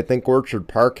Park. I think Orchard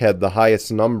Park had the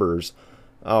highest numbers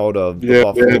out of the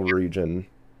Buffalo region.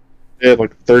 They had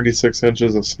like 36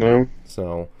 inches of snow.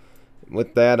 So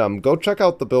with that, go check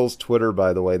out the Bills' Twitter,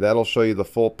 by the way. That'll show you the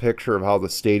full picture of how the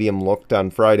stadium looked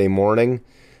on Friday morning.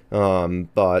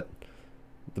 But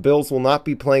the Bills will not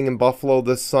be playing in Buffalo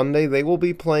this Sunday. They will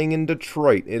be playing in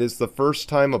Detroit. It is the first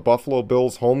time a Buffalo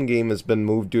Bills home game has been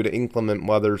moved due to inclement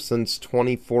weather since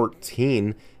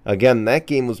 2014. Again, that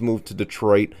game was moved to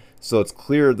Detroit, so it's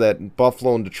clear that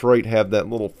Buffalo and Detroit have that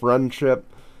little friendship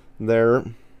there.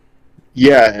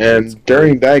 Yeah, and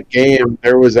during that game,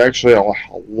 there was actually a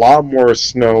lot more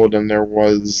snow than there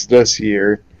was this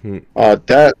year.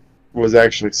 That was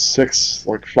actually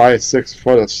 5-6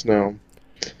 foot of snow.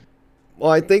 Well,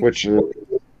 I think.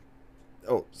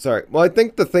 Well, I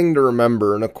think the thing to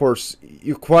remember, and of course,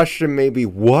 you question maybe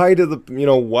why do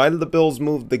the Bills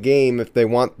move the game if they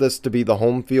want this to be the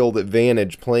home field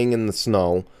advantage, playing in the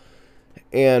snow,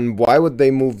 and why would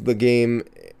they move the game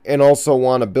and also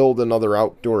want to build another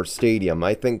outdoor stadium?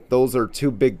 I think those are two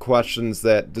big questions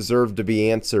that deserve to be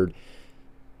answered.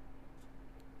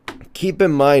 Keep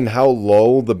in mind how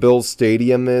low the Bills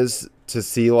Stadium is to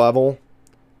sea level.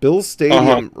 Bills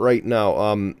Stadium right now,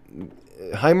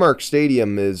 Highmark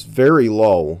Stadium is very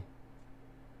low,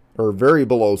 or very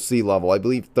below sea level. I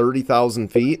believe 30,000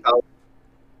 feet.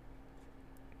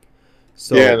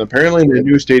 So, yeah, and apparently the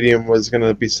new stadium was going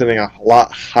to be sitting a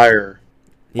lot higher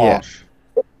off.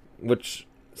 Which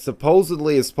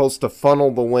supposedly is supposed to funnel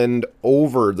the wind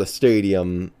over the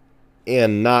stadium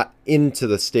and not into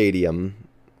the stadium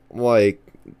like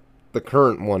the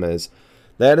current one is.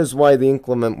 That is why the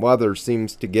inclement weather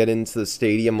seems to get into the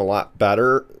stadium a lot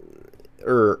better,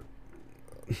 or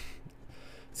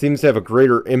seems to have a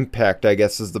greater impact, I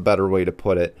guess is the better way to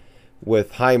put it,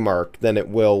 with Highmark than it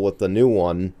will with the new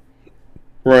one.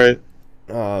 Right.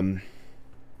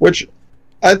 Which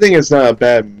I think it's not a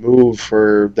bad move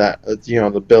for that.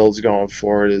 The Bills going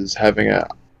forward is having it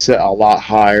sit a lot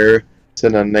higher, so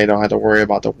then they don't have to worry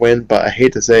about the wind. But I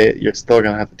hate to say it, you're still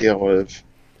going to have to deal with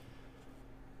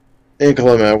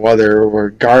inclement weather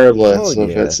regardless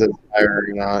if it's higher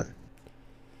or not.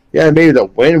 Yeah, maybe the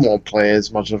wind won't play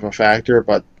as much of a factor,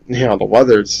 but the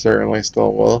weather certainly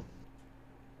still will.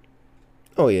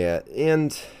 Oh yeah,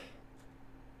 and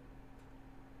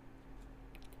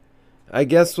I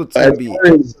guess what's going to be... As far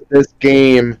as this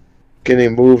game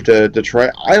getting moved to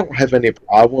Detroit, I don't have any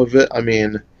problem with it. I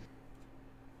mean,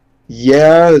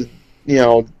 yeah,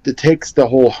 it takes the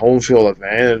whole home field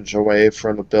advantage away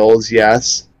from the Bills,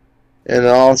 yes. And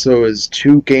it also is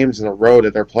 2 games in a row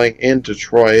that they're playing in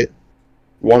Detroit.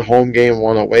 One home game,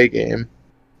 one away game.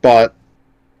 But,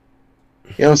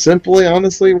 simply,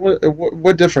 honestly,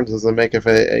 what difference does it make if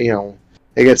it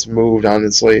gets moved,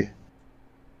 honestly?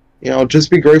 Just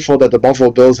be grateful that the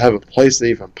Buffalo Bills have a place to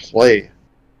even play.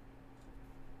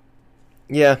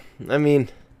 Yeah, I mean,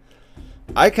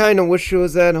 I kind of wish it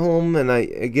was at home, and I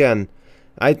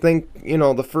think,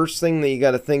 the first thing that you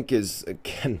got to think is,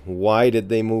 again, why did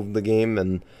they move the game?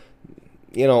 And,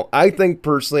 I think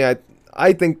personally,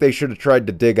 I think they should have tried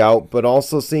to dig out, but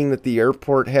also seeing that the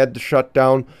airport had to shut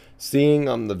down, seeing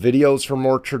on the videos from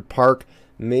Orchard Park,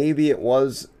 maybe it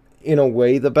was, in a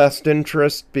way, the best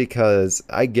interest, because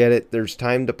I get it, there's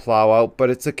time to plow out, but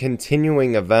it's a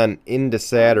continuing event into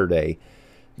Saturday.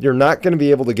 You're not going to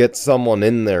be able to get someone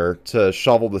in there to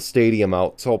shovel the stadium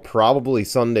out till probably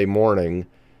Sunday morning.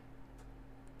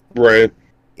 Right.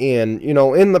 And,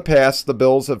 in the past, the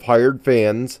Bills have hired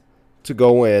fans to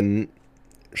go in,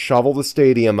 shovel the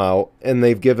stadium out, and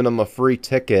they've given them a free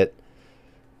ticket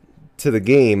to the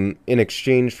game in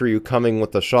exchange for you coming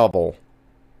with a shovel.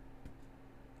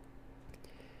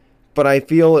 But I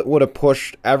feel it would have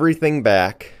pushed everything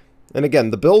back. And again,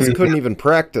 the Bills couldn't even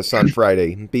practice on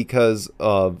Friday because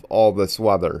of all this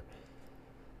weather.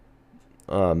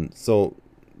 So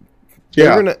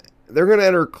they're gonna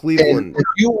enter Cleveland. And if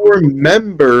you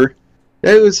remember,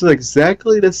 that was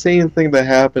exactly the same thing that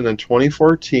happened in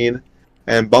 2014,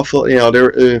 and Buffalo. They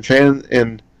were fan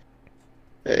and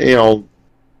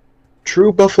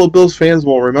true Buffalo Bills fans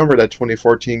will remember that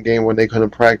 2014 game when they couldn't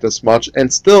practice much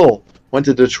and still went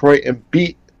to Detroit and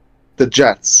beat the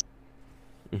Jets.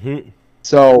 Mm-hmm.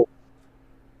 So,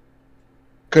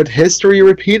 could history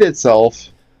repeat itself,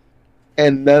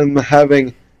 and them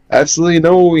having absolutely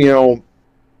no,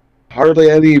 hardly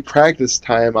any practice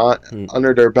time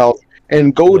under their belt,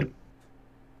 and go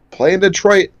play in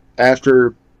Detroit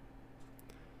after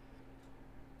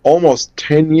almost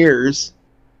 10 years,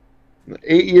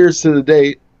 8 years to the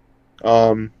date,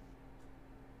 go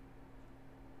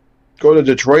to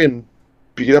Detroit and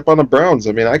beat up on the Browns?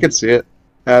 I mean, I could see it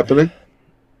happening.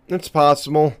 It's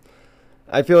possible.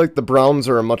 I feel like the Browns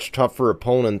are a much tougher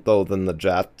opponent, though, than the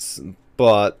Jets.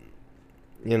 But,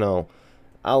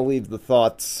 I'll leave the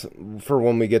thoughts for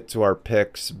when we get to our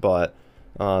picks. But,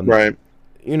 right.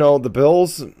 The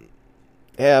Bills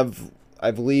have,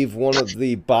 I believe, one of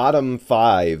the bottom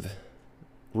 5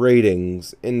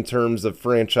 ratings in terms of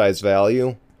franchise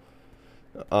value.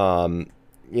 Because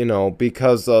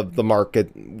of the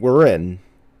market we're in.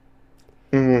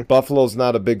 Mm-hmm. Buffalo's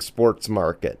not a big sports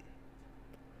market.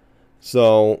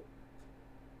 So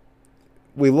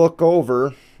we look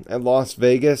over at Las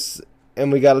Vegas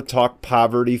and we got to talk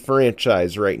poverty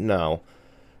franchise right now.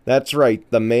 That's right.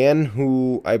 The man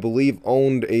who I believe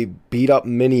owned a beat up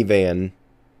minivan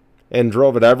and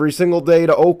drove it every single day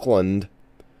to Oakland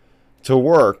to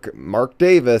work, Mark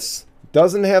Davis,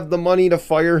 doesn't have the money to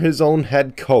fire his own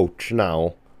head coach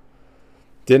now.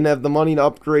 Didn't have the money to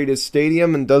upgrade his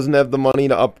stadium and doesn't have the money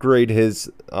to upgrade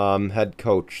his head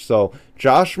coach. So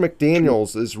Josh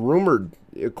McDaniels is rumored,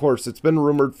 of course, it's been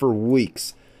rumored for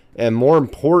weeks. And more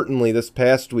importantly, this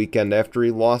past weekend, after he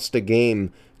lost a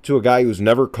game to a guy who's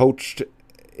never coached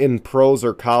in pros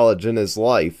or college in his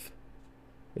life,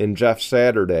 in Jeff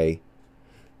Saturday.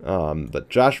 But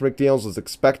Josh McDaniels is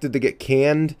expected to get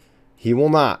canned. He will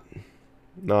not.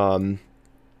 And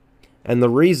the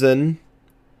reason...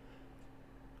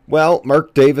 Well,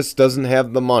 Mark Davis doesn't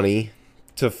have the money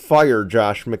to fire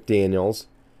Josh McDaniels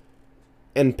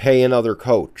and pay another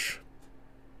coach.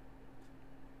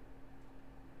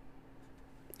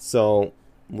 So,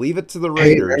 leave it to the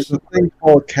Raiders. Hey, there's a thing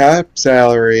called cap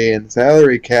salary and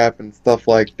salary cap and stuff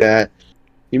like that.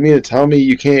 You mean to tell me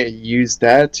you can't use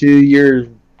that to your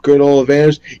good old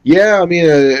advantage? Yeah, I mean,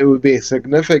 it would be a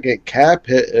significant cap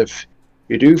hit if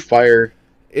you do fire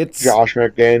Josh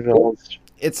McDaniels.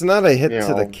 It's not a hit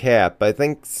to the cap. I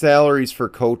think salaries for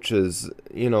coaches,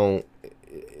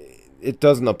 it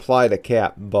doesn't apply to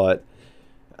cap, but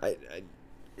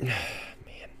man,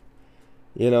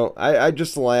 I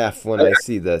just laugh when I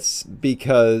see this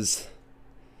because,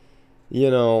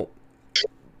 you're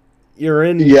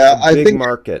in a big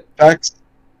market. That's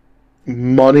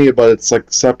money, but it's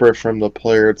separate from the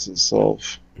player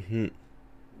itself. Mm-hmm.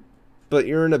 But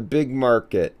you're in a big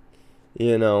market.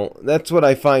 That's what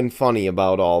I find funny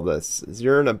about all this. Is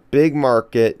you're in a big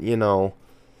market, and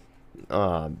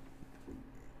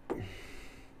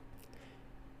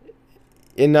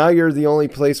now you're the only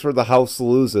place where the house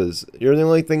loses. You're the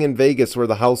only thing in Vegas where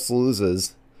the house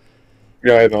loses.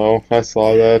 Yeah, I know. I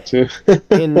saw that too.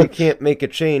 And you can't make a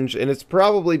change. And it's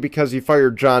probably because you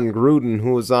fired John Gruden,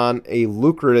 who was on a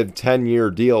lucrative 10-year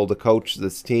deal to coach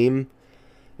this team.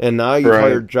 And now you've Right.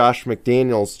 hired Josh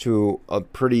McDaniels to a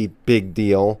pretty big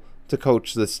deal to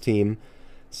coach this team.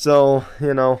 So,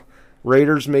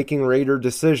 Raiders making Raider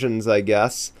decisions, I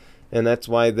guess. And that's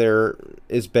why they're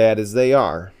as bad as they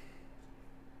are.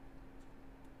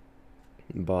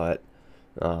 But,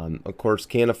 of course,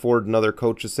 can't afford another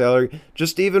coach's salary.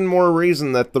 Just even more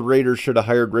reason that the Raiders should have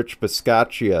hired Rich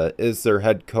Biscaccia as their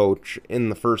head coach in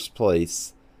the first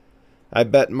place. I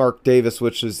bet Mark Davis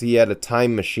wishes he had a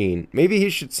time machine. Maybe he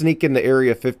should sneak into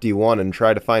Area 51 and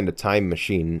try to find a time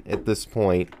machine at this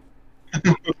point.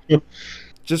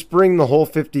 Just bring the whole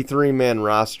 53-man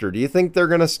roster. Do you think they're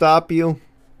going to stop you?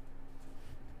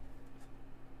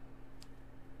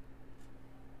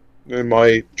 They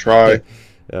might try.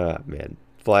 Man,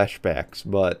 flashbacks.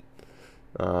 But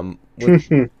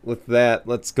with that,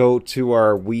 let's go to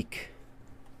our Week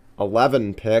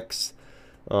 11 picks.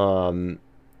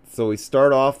 So we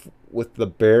start off with the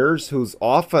Bears, whose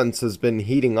offense has been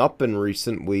heating up in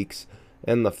recent weeks,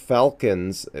 and the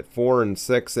Falcons at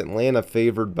 4-6. Atlanta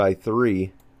favored by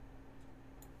 3.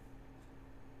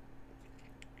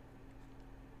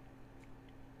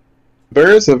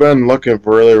 Bears have been looking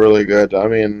really, really good. I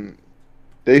mean,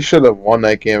 they should have won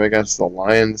that game against the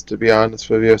Lions, to be honest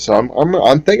with you. So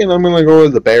I'm thinking I'm gonna go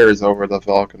with the Bears over the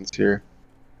Falcons here.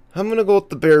 I'm going to go with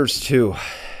the Bears, too.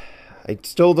 I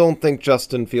still don't think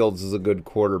Justin Fields is a good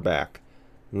quarterback,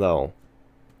 though.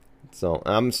 So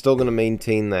I'm still going to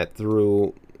maintain that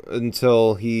through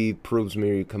until he proves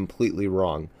me completely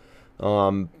wrong.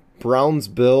 Browns,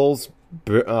 Bills,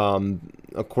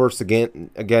 of course, again,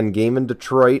 game in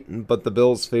Detroit, but the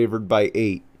Bills favored by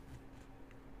 8.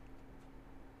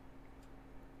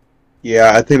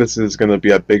 Yeah, I think this is going to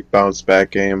be a big bounce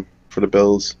back game for the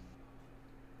Bills.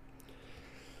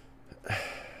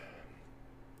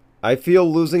 I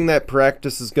feel losing that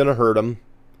practice is going to hurt them.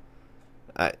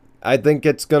 I think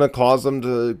it's going to cause them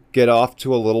to get off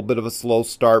to a little bit of a slow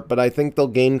start, but I think they'll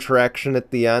gain traction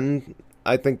at the end.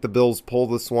 I think the Bills pull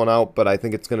this one out, but I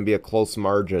think it's going to be a close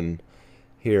margin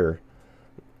here.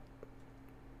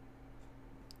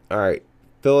 All right,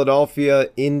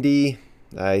 Philadelphia, Indy.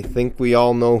 I think we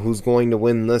all know who's going to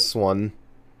win this one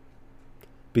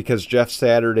because Jeff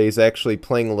Saturday's actually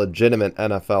playing a legitimate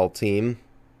NFL team.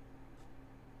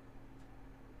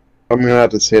 I'm gonna have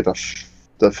to say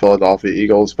the Philadelphia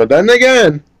Eagles, but then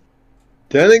again,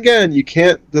 you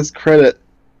can't discredit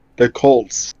the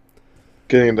Colts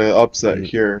getting the upset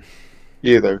here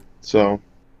either. So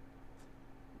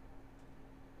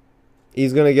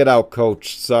he's gonna get out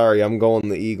coached. Sorry, I'm going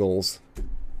the Eagles.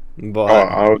 But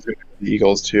I was going to the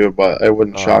Eagles too, but it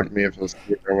wouldn't shock me if it was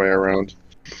the other way around.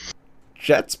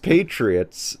 Jets,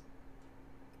 Patriots,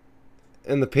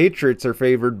 and the Patriots are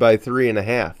favored by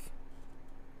 3.5.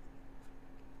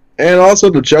 And also,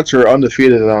 the Jets are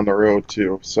undefeated on the road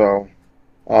too. So,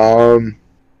 I'm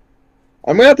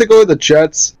gonna have to go with the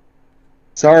Jets.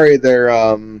 Sorry,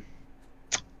 they're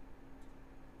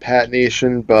Pat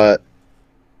Nation, but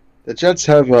the Jets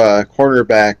have a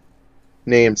cornerback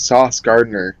named Sauce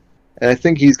Gardner, and I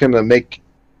think he's gonna make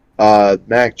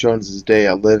Mac Jones's day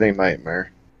a living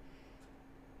nightmare.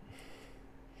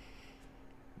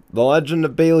 The legend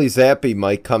of Bailey Zappi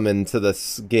might come into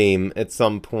this game at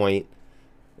some point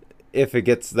if it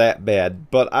gets that bad,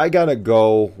 but I gotta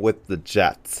go with the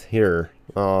Jets here.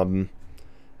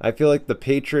 I feel like the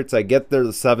Patriots, I get they're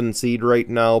the 7 seed right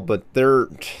now, but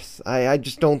I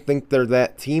just don't think they're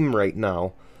that team right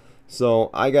now. So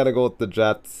I gotta go with the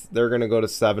Jets. They're gonna go to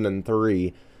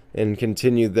 7-3 and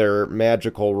continue their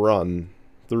magical run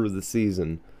through the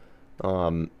season.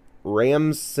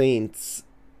 Rams, Saints.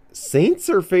 Saints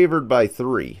are favored by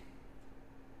 3.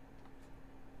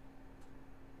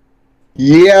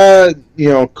 Yeah,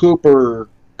 Cooper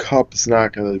Kupp's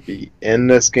not going to be in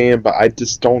this game, but I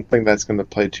just don't think that's going to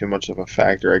play too much of a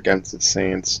factor against the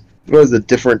Saints. If it was a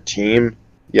different team,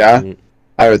 yeah,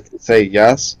 I would say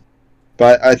yes.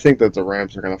 But I think that the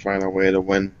Rams are going to find a way to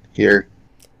win here.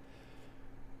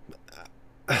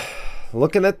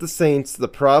 Looking at the Saints, the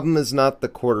problem is not the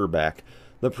quarterback.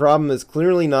 The problem is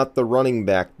clearly not the running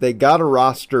back. They got a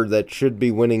roster that should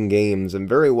be winning games and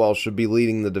very well should be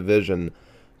leading the division.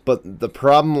 But the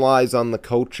problem lies on the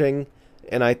coaching,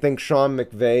 and I think Sean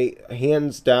McVay,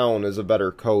 hands down, is a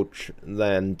better coach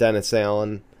than Dennis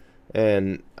Allen.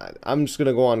 And I'm just going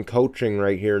to go on coaching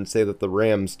right here and say that the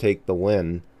Rams take the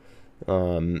win.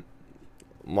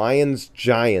 Lions,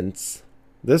 Giants.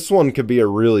 This one could be a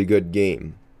really good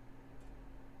game.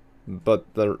 But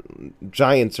the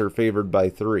Giants are favored by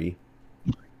 3.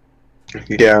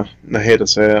 Yeah, I hate to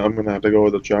say it. I'm going to have to go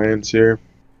with the Giants here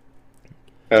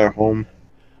at home.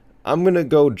 I'm going to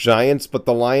go Giants, but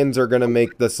the Lions are going to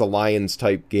make this a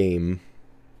Lions-type game.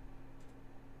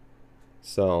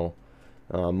 So,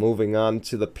 moving on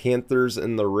to the Panthers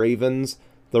and the Ravens.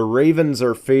 The Ravens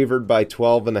are favored by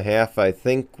 12.5. I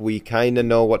think we kind of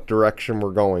know what direction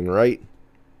we're going, right?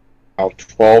 About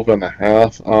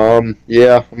 12.5.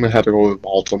 Yeah, I'm going to have to go with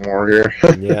Baltimore here.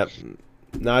 Yeah,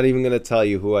 not even going to tell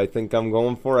you who I think I'm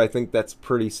going for. I think that's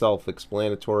pretty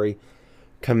self-explanatory.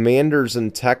 Commanders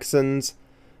and Texans.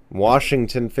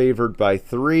 Washington favored by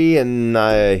 3, and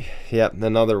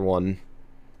another one.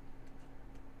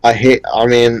 I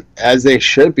mean, as they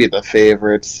should be the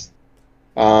favorites.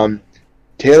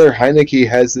 Taylor Heineke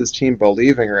has this team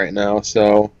believing right now,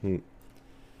 so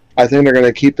I think they're going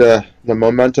to keep the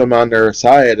momentum on their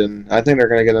side, and I think they're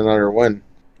going to get another win.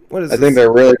 What is I this? think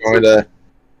they're really going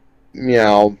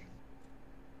to,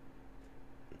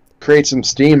 create some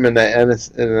steam in the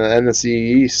NFC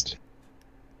East.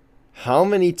 How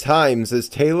many times is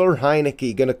Taylor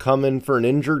Heineke going to come in for an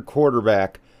injured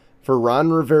quarterback for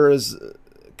Ron Rivera's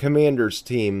Commanders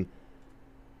team?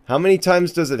 How many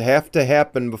times does it have to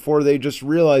happen before they just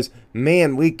realize,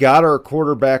 man, we got our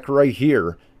quarterback right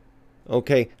here?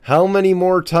 Okay, how many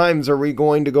more times are we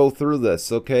going to go through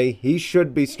this? Okay, he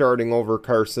should be starting over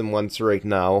Carson Wentz right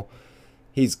now.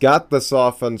 He's got this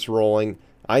offense rolling.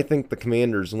 I think the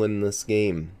Commanders win this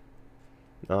game.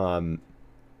 In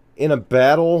a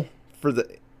battle for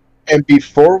the... And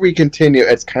before we continue,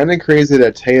 it's kind of crazy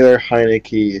that Taylor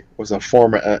Heineke was a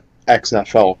former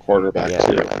XFL quarterback,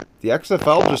 too. The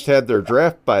XFL just had their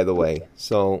draft, by the way,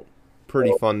 so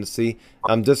pretty fun to see.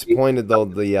 I'm disappointed, though,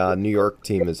 the New York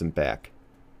team isn't back.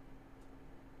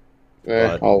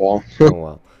 Oh, well.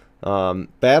 Oh, well.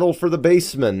 Battle for the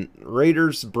basement.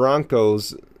 Raiders,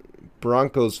 Broncos.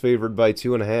 Broncos favored by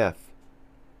 2.5.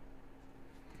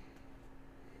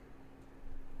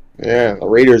 Yeah, the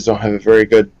Raiders don't have a very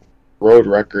good road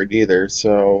record either,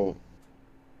 so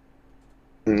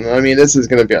I mean, this is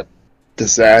going to be a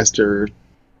disaster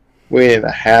waiting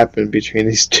to happen between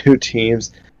these two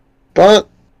teams. But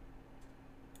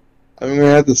I'm going to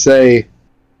have to say,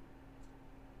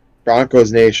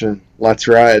 Broncos Nation, let's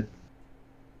ride.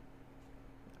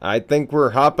 I think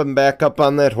we're hopping back up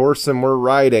on that horse and we're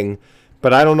riding.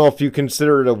 But I don't know if you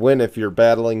consider it a win if you're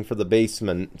battling for the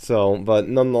basement. So, but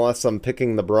nonetheless, I'm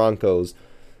picking the Broncos.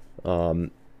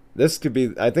 This could be,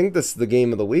 I think this is the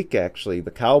game of the week, actually. The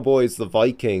Cowboys, the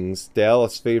Vikings,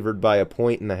 Dallas favored by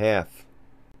 1.5.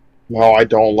 No, I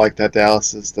don't like that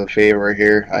Dallas is the favorite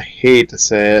here. I hate to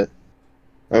say it.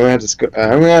 I'm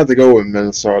gonna have to go with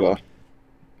Minnesota.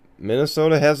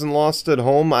 Minnesota hasn't lost at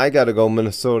home. I got to go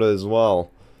Minnesota as well.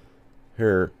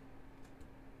 Here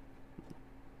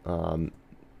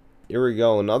we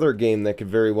go. Another game that could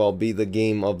very well be the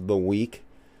game of the week.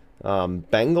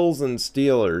 Bengals and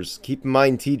Steelers. Keep in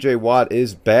mind, TJ Watt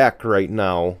is back right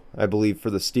now, I believe,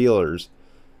 for the Steelers.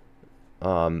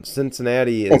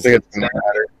 Cincinnati is... I don't think it's going to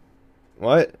matter.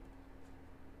 What?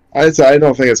 I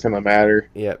don't think it's going to matter.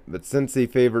 Yeah, but Cincy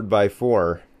favored by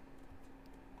 4.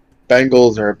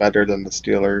 Bengals are better than the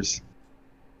Steelers.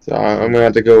 So I'm going to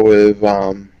have to go with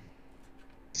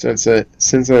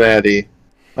Cincinnati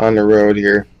on the road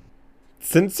here.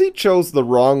 Cincy chose the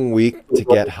wrong week to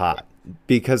get hot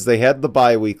because they had the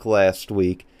bye week last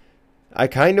week. I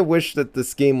kind of wish that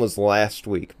this game was last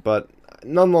week, but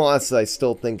nonetheless, I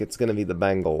still think it's going to be the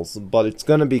Bengals, but it's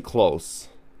going to be close.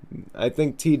 I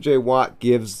think TJ Watt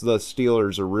gives the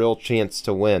Steelers a real chance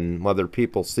to win, whether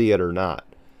people see it or not.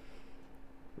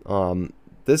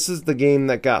 This is the game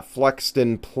that got flexed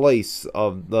in place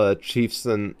of the Chiefs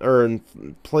in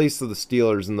place of the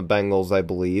Steelers and the Bengals, I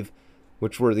believe,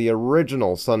 which were the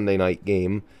original Sunday night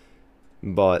game.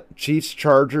 But Chiefs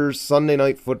Chargers Sunday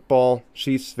Night Football,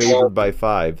 Chiefs favored by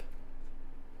 5.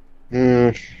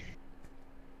 So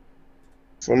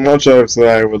much as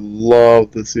I would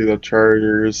love to see the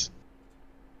Chargers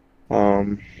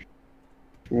win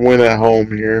at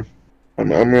home here, I'm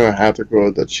gonna have to go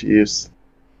with the Chiefs.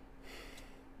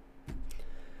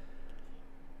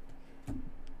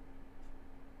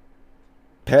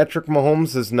 Patrick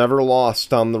Mahomes has never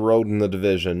lost on the road in the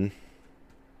division.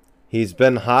 He's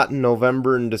been hot in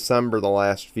November and December the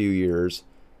last few years.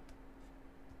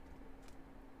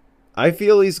 I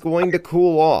feel he's going to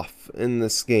cool off in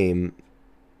this game.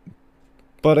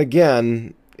 But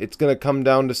again, it's going to come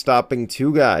down to stopping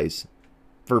 2 guys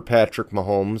for Patrick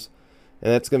Mahomes.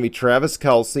 And that's going to be Travis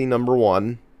Kelce, number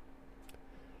 1.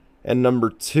 And number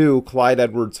 2, Clyde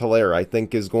Edwards-Helaire, I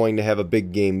think is going to have a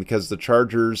big game because the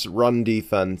Chargers' run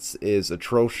defense is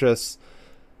atrocious.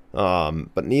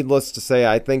 But needless to say,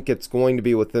 I think it's going to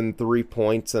be within 3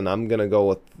 points, and I'm going to go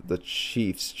with the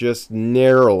Chiefs just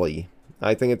narrowly.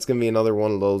 I think it's going to be another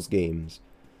one of those games.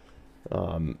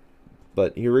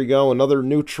 But here we go, another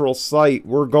neutral site.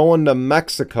 We're going to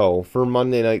Mexico for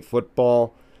Monday Night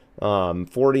Football.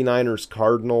 49ers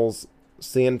Cardinals.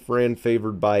 San Fran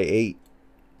favored by 8.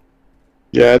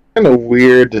 Yeah, it's kind of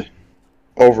weird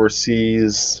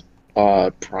overseas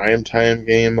primetime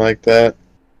game like that.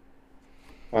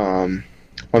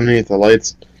 Underneath the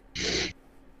lights.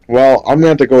 Well, I'm going to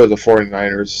have to go with the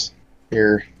 49ers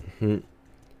here.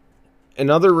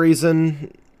 Another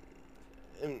reason,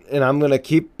 and I'm going to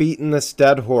keep beating this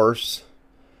dead horse,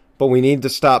 but we need to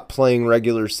stop playing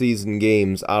regular season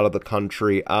games out of the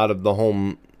country, out of the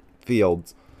home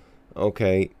fields.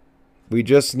 Okay? We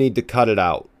just need to cut it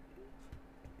out.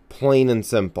 Plain and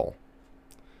simple.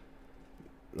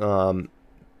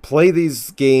 Play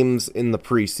these games in the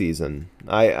preseason.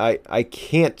 I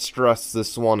can't stress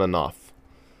this one enough.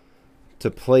 To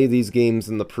play these games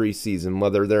in the preseason,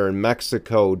 whether they're in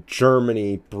Mexico,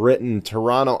 Germany, Britain,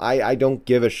 Toronto, I don't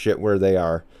give a shit where they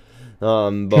are.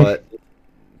 But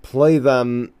play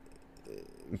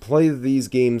these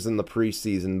games in the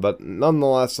preseason. But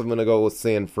nonetheless, I'm going to go with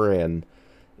San Fran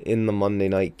in the Monday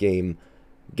night game.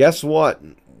 Guess what?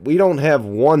 We don't have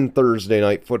one Thursday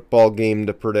night football game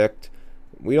to predict.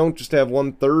 We don't just have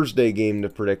one Thursday game to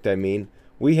predict,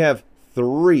 we have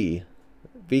 3,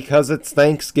 because it's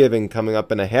Thanksgiving coming up,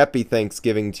 and a happy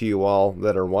Thanksgiving to you all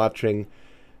that are watching.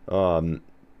 But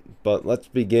let's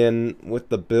begin with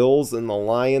the Bills and the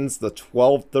Lions, the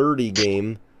 12:30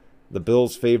 game. The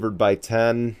Bills favored by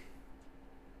 10.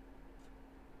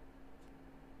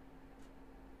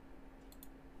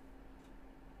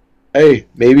 Hey,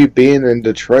 maybe being in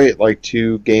Detroit like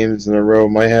 2 games in a row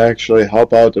might actually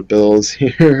help out the Bills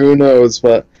here. Who knows?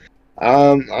 But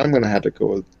I'm going to have to go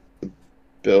with the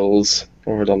Bills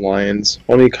over the Lions.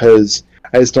 Only because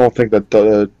I just don't think that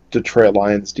the Detroit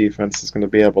Lions defense is going to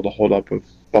be able to hold up with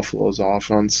Buffalo's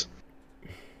offense.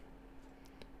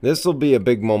 This will be a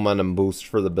big momentum boost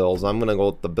for the Bills. I'm going to go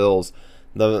with the Bills.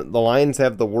 The Lions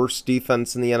have the worst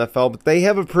defense in the NFL, but they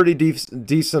have a pretty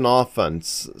decent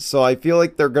offense. So I feel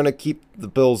like they're going to keep the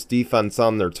Bills' defense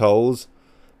on their toes,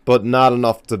 but not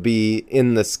enough to be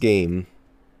in this game.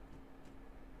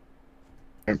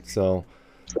 So,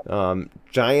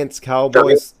 Giants,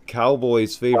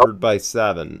 Cowboys favored by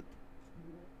 7.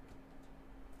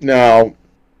 Now,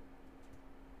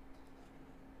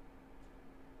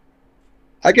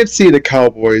 I could see the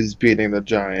Cowboys beating the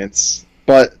Giants,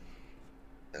 but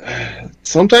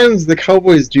sometimes the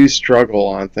Cowboys do struggle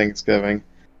on Thanksgiving.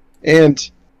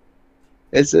 And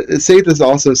it's safe to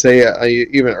also say,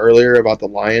 even earlier about the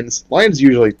Lions, Lions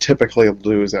usually typically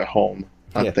lose at home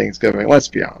on Thanksgiving. Let's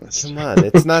be honest. Come on,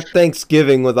 it's not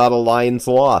Thanksgiving without a Lions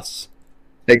loss.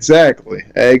 Exactly.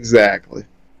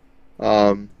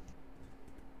 Same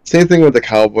thing with the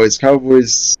Cowboys.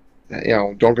 Cowboys,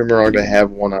 don't get me wrong, they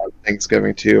have one on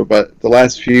Thanksgiving too, but the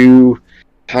last few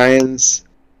times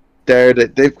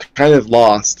they've kind of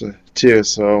lost too,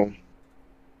 so.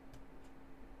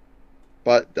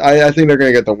 But I think they're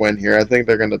going to get the win here. I think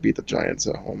they're going to beat the Giants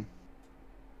at home.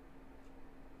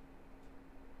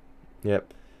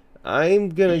 Yep. I'm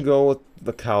going to go with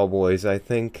the Cowboys. I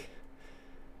think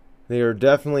they are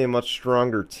definitely a much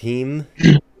stronger team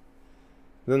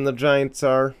than the Giants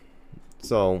are.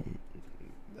 So,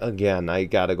 again, I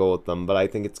got to go with them, but I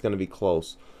think it's going to be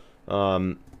close.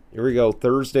 Here we go.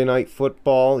 Thursday night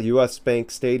football, U.S. Bank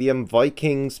Stadium.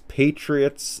 Vikings,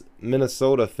 Patriots,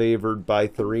 Minnesota favored by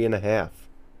 3.5.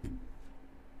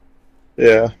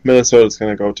 Yeah, Minnesota's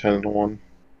going to go 10-1.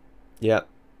 Yep.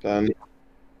 Then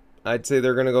I'd say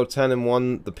they're going to go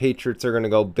 10-1. The Patriots are going to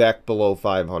go back below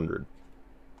 500.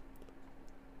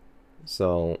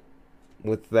 So,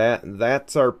 with that,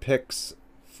 that's our picks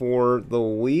for the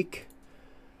week.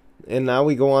 And now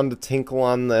we go on to tinkle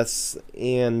on this.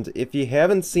 And if you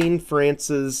haven't seen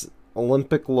France's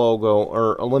Olympic logo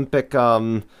or Olympic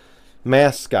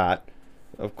mascot,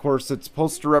 of course, it's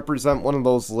supposed to represent one of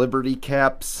those Liberty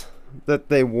caps that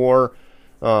they wore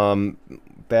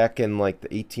back in like the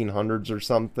 1800s or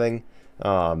something.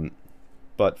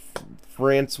 But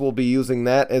France will be using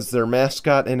that as their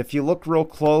mascot. And if you look real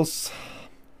close,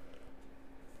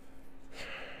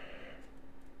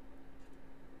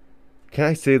 can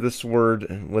I say this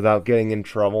word without getting in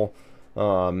trouble?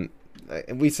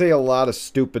 We say a lot of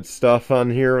stupid stuff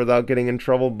on here without getting in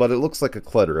trouble, but it looks like a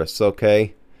clitoris,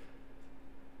 okay?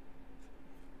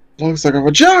 Looks like a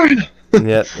vagina.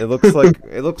 Yeah, it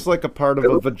looks like a part of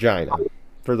a vagina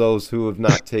for those who have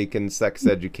not taken sex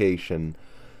education.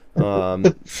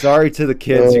 Sorry to the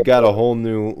kids, you got a whole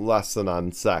new lesson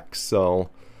on sex. So,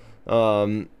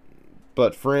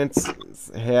 but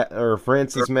France's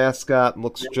mascot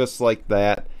looks just like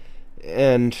that.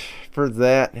 And for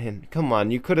that, and come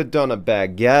on, you could have done a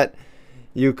baguette.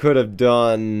 You could have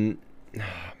done,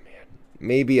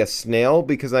 maybe a snail,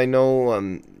 because I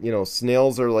know,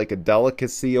 snails are like a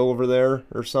delicacy over there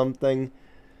or something.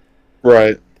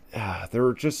 Right. There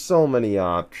were just so many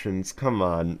options. Come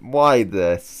on, why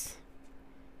this?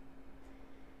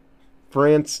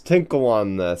 France, tinkle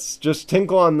on this. Just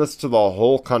tinkle on this to the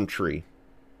whole country.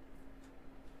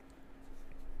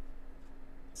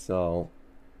 So,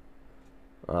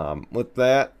 with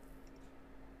that,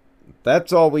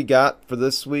 that's all we got for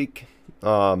this week.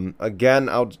 Again,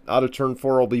 out of turn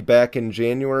 4 will be back in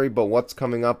January, but what's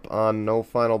coming up on No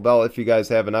Final Bell if you guys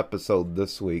have an episode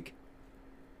this week?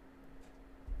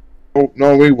 Oh,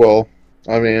 no, we will.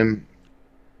 I mean,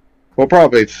 we'll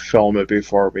probably film it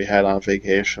before we head on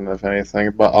vacation, if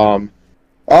anything.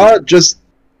 But just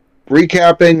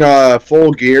recapping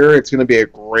Full Gear, it's going to be a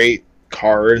great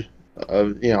card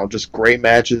of, just great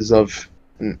matches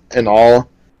in all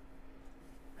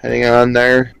heading on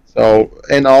there. So,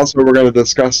 and also we're going to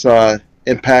discuss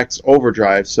Impact's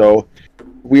Overdrive. So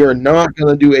we are not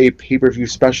going to do a pay-per-view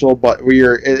special, but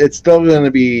it's still going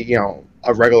to be,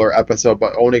 a regular episode,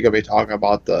 but only going to be talking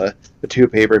about the two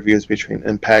pay-per-views between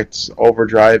Impact's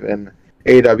Overdrive and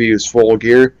AEW's Full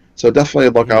Gear. So definitely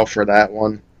look out for that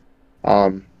one.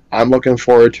 I'm looking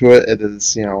forward to it. It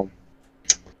is,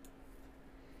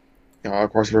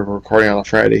 of course we're recording on a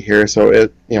Friday here, so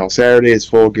Saturday is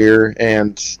Full Gear,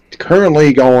 and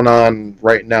currently going on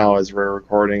right now as we're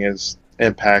recording is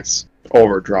Impact's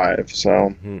Overdrive.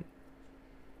 So,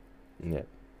 yeah.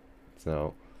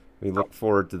 So we look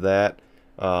forward to that.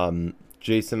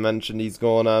 Jason mentioned he's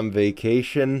going on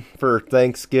vacation for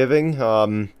Thanksgiving.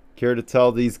 Care to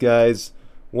tell these guys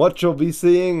what you'll be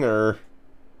seeing, or?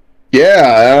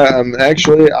 Yeah,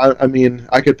 actually, I mean,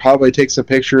 I could probably take some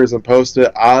pictures and post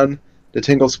it on the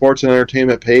Tingle Sports and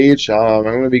Entertainment page. I'm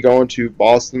going to be going to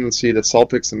Boston to see the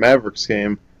Celtics and Mavericks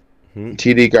game,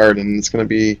 TD Garden. It's going to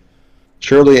be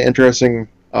surely an interesting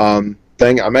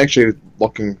thing.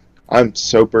 I'm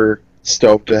super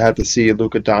stoked to have to see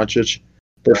Luka Doncic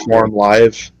perform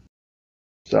live.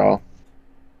 So,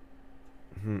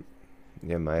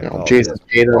 yeah, Jason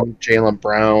Tatum, Jaylen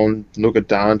Brown, Luka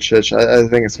Doncic. I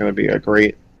think it's going to be a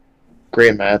great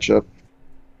matchup.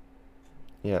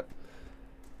 Yeah.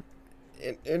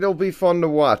 It'll be fun to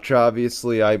watch.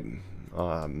 Obviously, I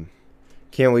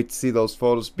can't wait to see those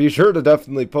photos. Be sure to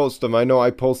definitely post them. I know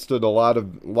I posted a lot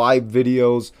of live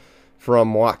videos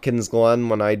from Watkins Glen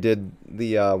when I did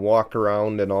the walk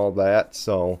around and all that.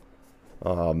 So,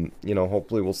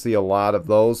 hopefully we'll see a lot of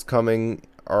those coming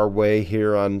our way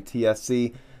here on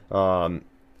TSC.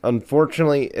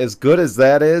 Unfortunately, as good as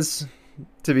that is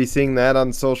to be seeing that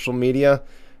on social media,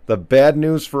 the bad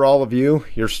news for all of you,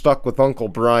 you're stuck with Uncle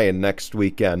Brian next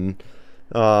weekend.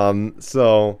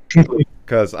 Because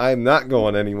I'm not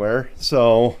going anywhere.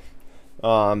 So,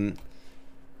 who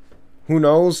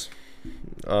knows?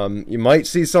 You might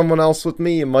see someone else with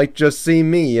me. You might just see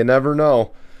me. You never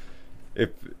know.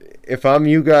 If I'm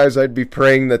you guys, I'd be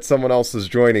praying that someone else is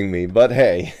joining me. But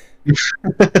hey,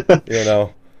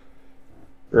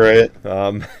 Right.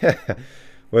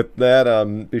 With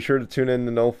that, be sure to tune in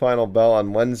to No Final Bell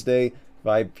on Wednesday,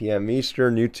 5 p.m.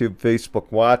 Eastern, YouTube, Facebook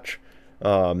Watch.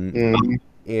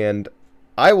 And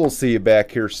I will see you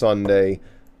back here Sunday.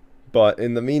 But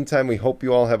in the meantime, we hope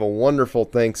you all have a wonderful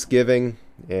Thanksgiving,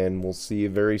 and we'll see you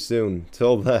very soon.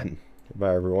 Till then,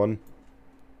 goodbye, everyone.